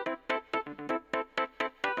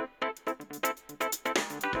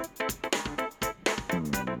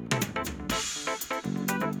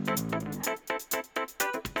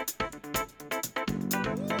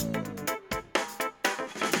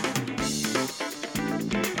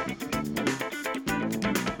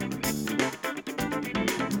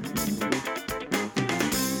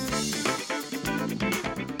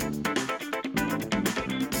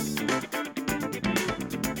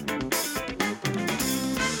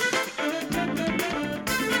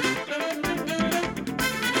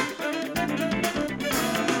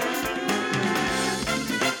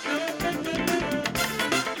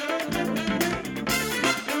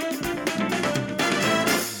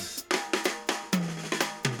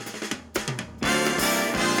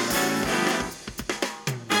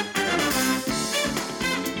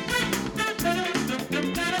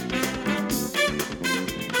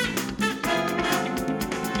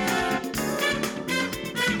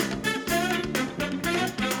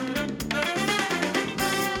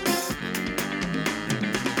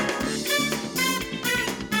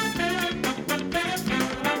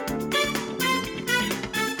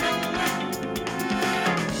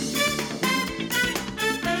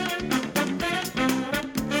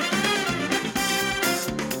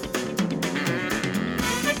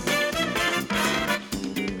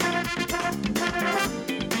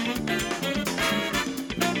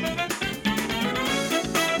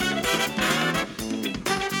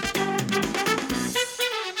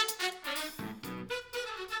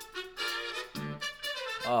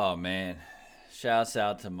 Oh, man. Shouts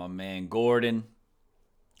out to my man Gordon.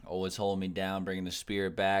 Always holding me down, bringing the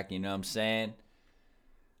spirit back, you know what I'm saying?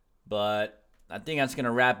 But I think that's going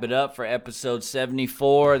to wrap it up for episode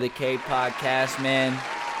 74 of the K Podcast, man.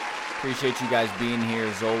 Appreciate you guys being here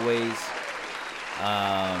as always.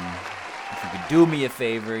 If you could do me a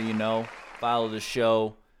favor, you know, follow the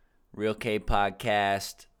show, Real K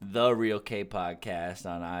Podcast, The Real K Podcast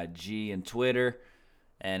on IG and Twitter.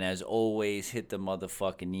 And as always, hit the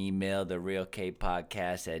motherfucking email,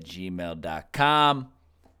 therealkpodcast@gmail.com.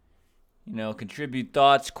 You know, contribute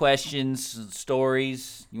thoughts, questions,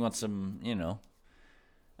 stories. You want some, you know,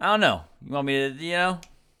 I don't know. You want me to, you know,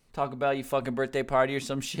 talk about your fucking birthday party or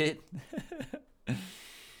some shit?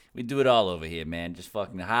 We do it all over here, man. Just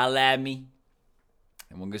fucking holla at me.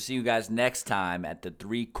 And we're going to see you guys next time at the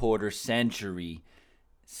 3/4 century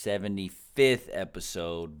 75th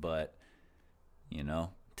episode. But, you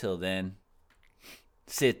know, till then,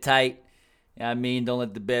 sit tight. You know what I mean? Don't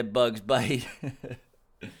let the bed bugs bite.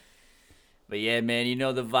 But yeah, man, you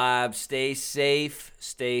know the vibe. Stay safe,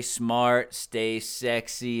 stay smart, stay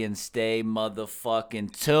sexy, and stay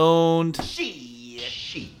motherfucking tuned. You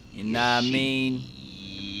know what I mean?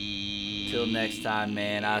 Till next time,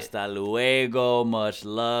 man. Hasta luego. Much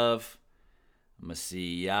love. I'ma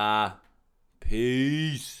see ya.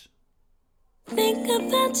 Peace. Think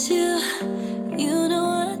about you, you know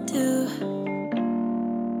I do.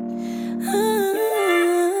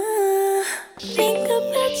 Think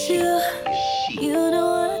about you, you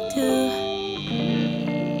know I do.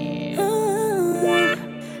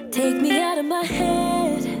 Take me out of my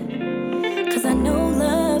head, 'cause I know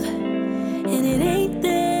love, and it ain't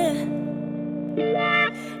there.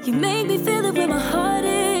 You make me feel it where my heart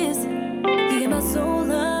is. You get my soul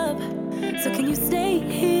up, so can you stay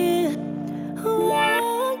here?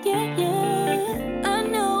 Oh, yeah, yeah. I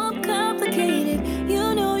know I'm complicated.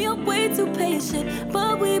 You know you're way too patient.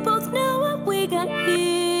 But we both know what we got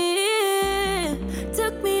here.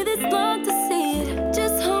 Took me this long to see it.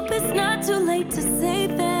 Just hope it's not too late to say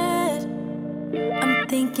that. I'm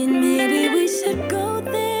thinking maybe we should go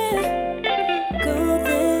there. Go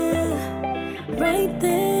there. Right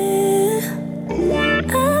there.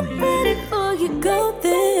 I'm ready for you. Go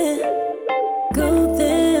there. Go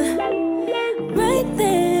there. Right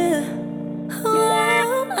there.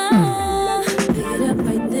 Oh, pick it up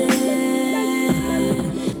right there.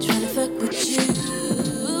 Tryna fuck with you.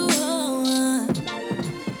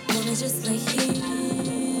 Wanna just lay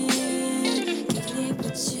here, kicking it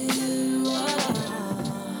with you.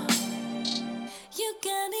 You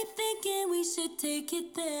got me thinking we should take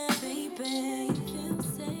it there, baby. You feel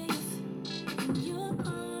safe in your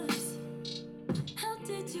arms. I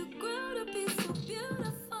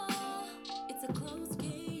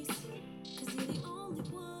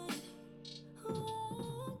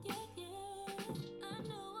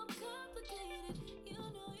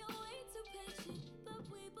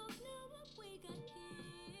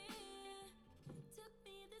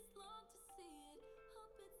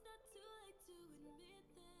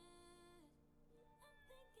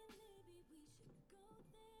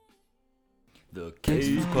The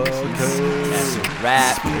Cave Podcast. That's a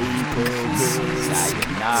wrap.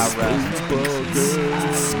 Sayonara.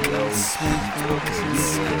 Adios.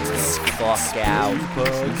 Fuck out.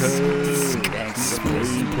 Thanks for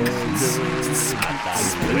listening.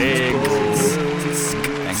 Hasta luego.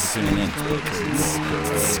 Thanks for tuning in.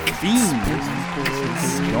 Fiend.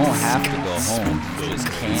 You don't have to go home. You just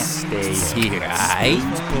can't stay here, alright?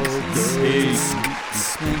 Peace.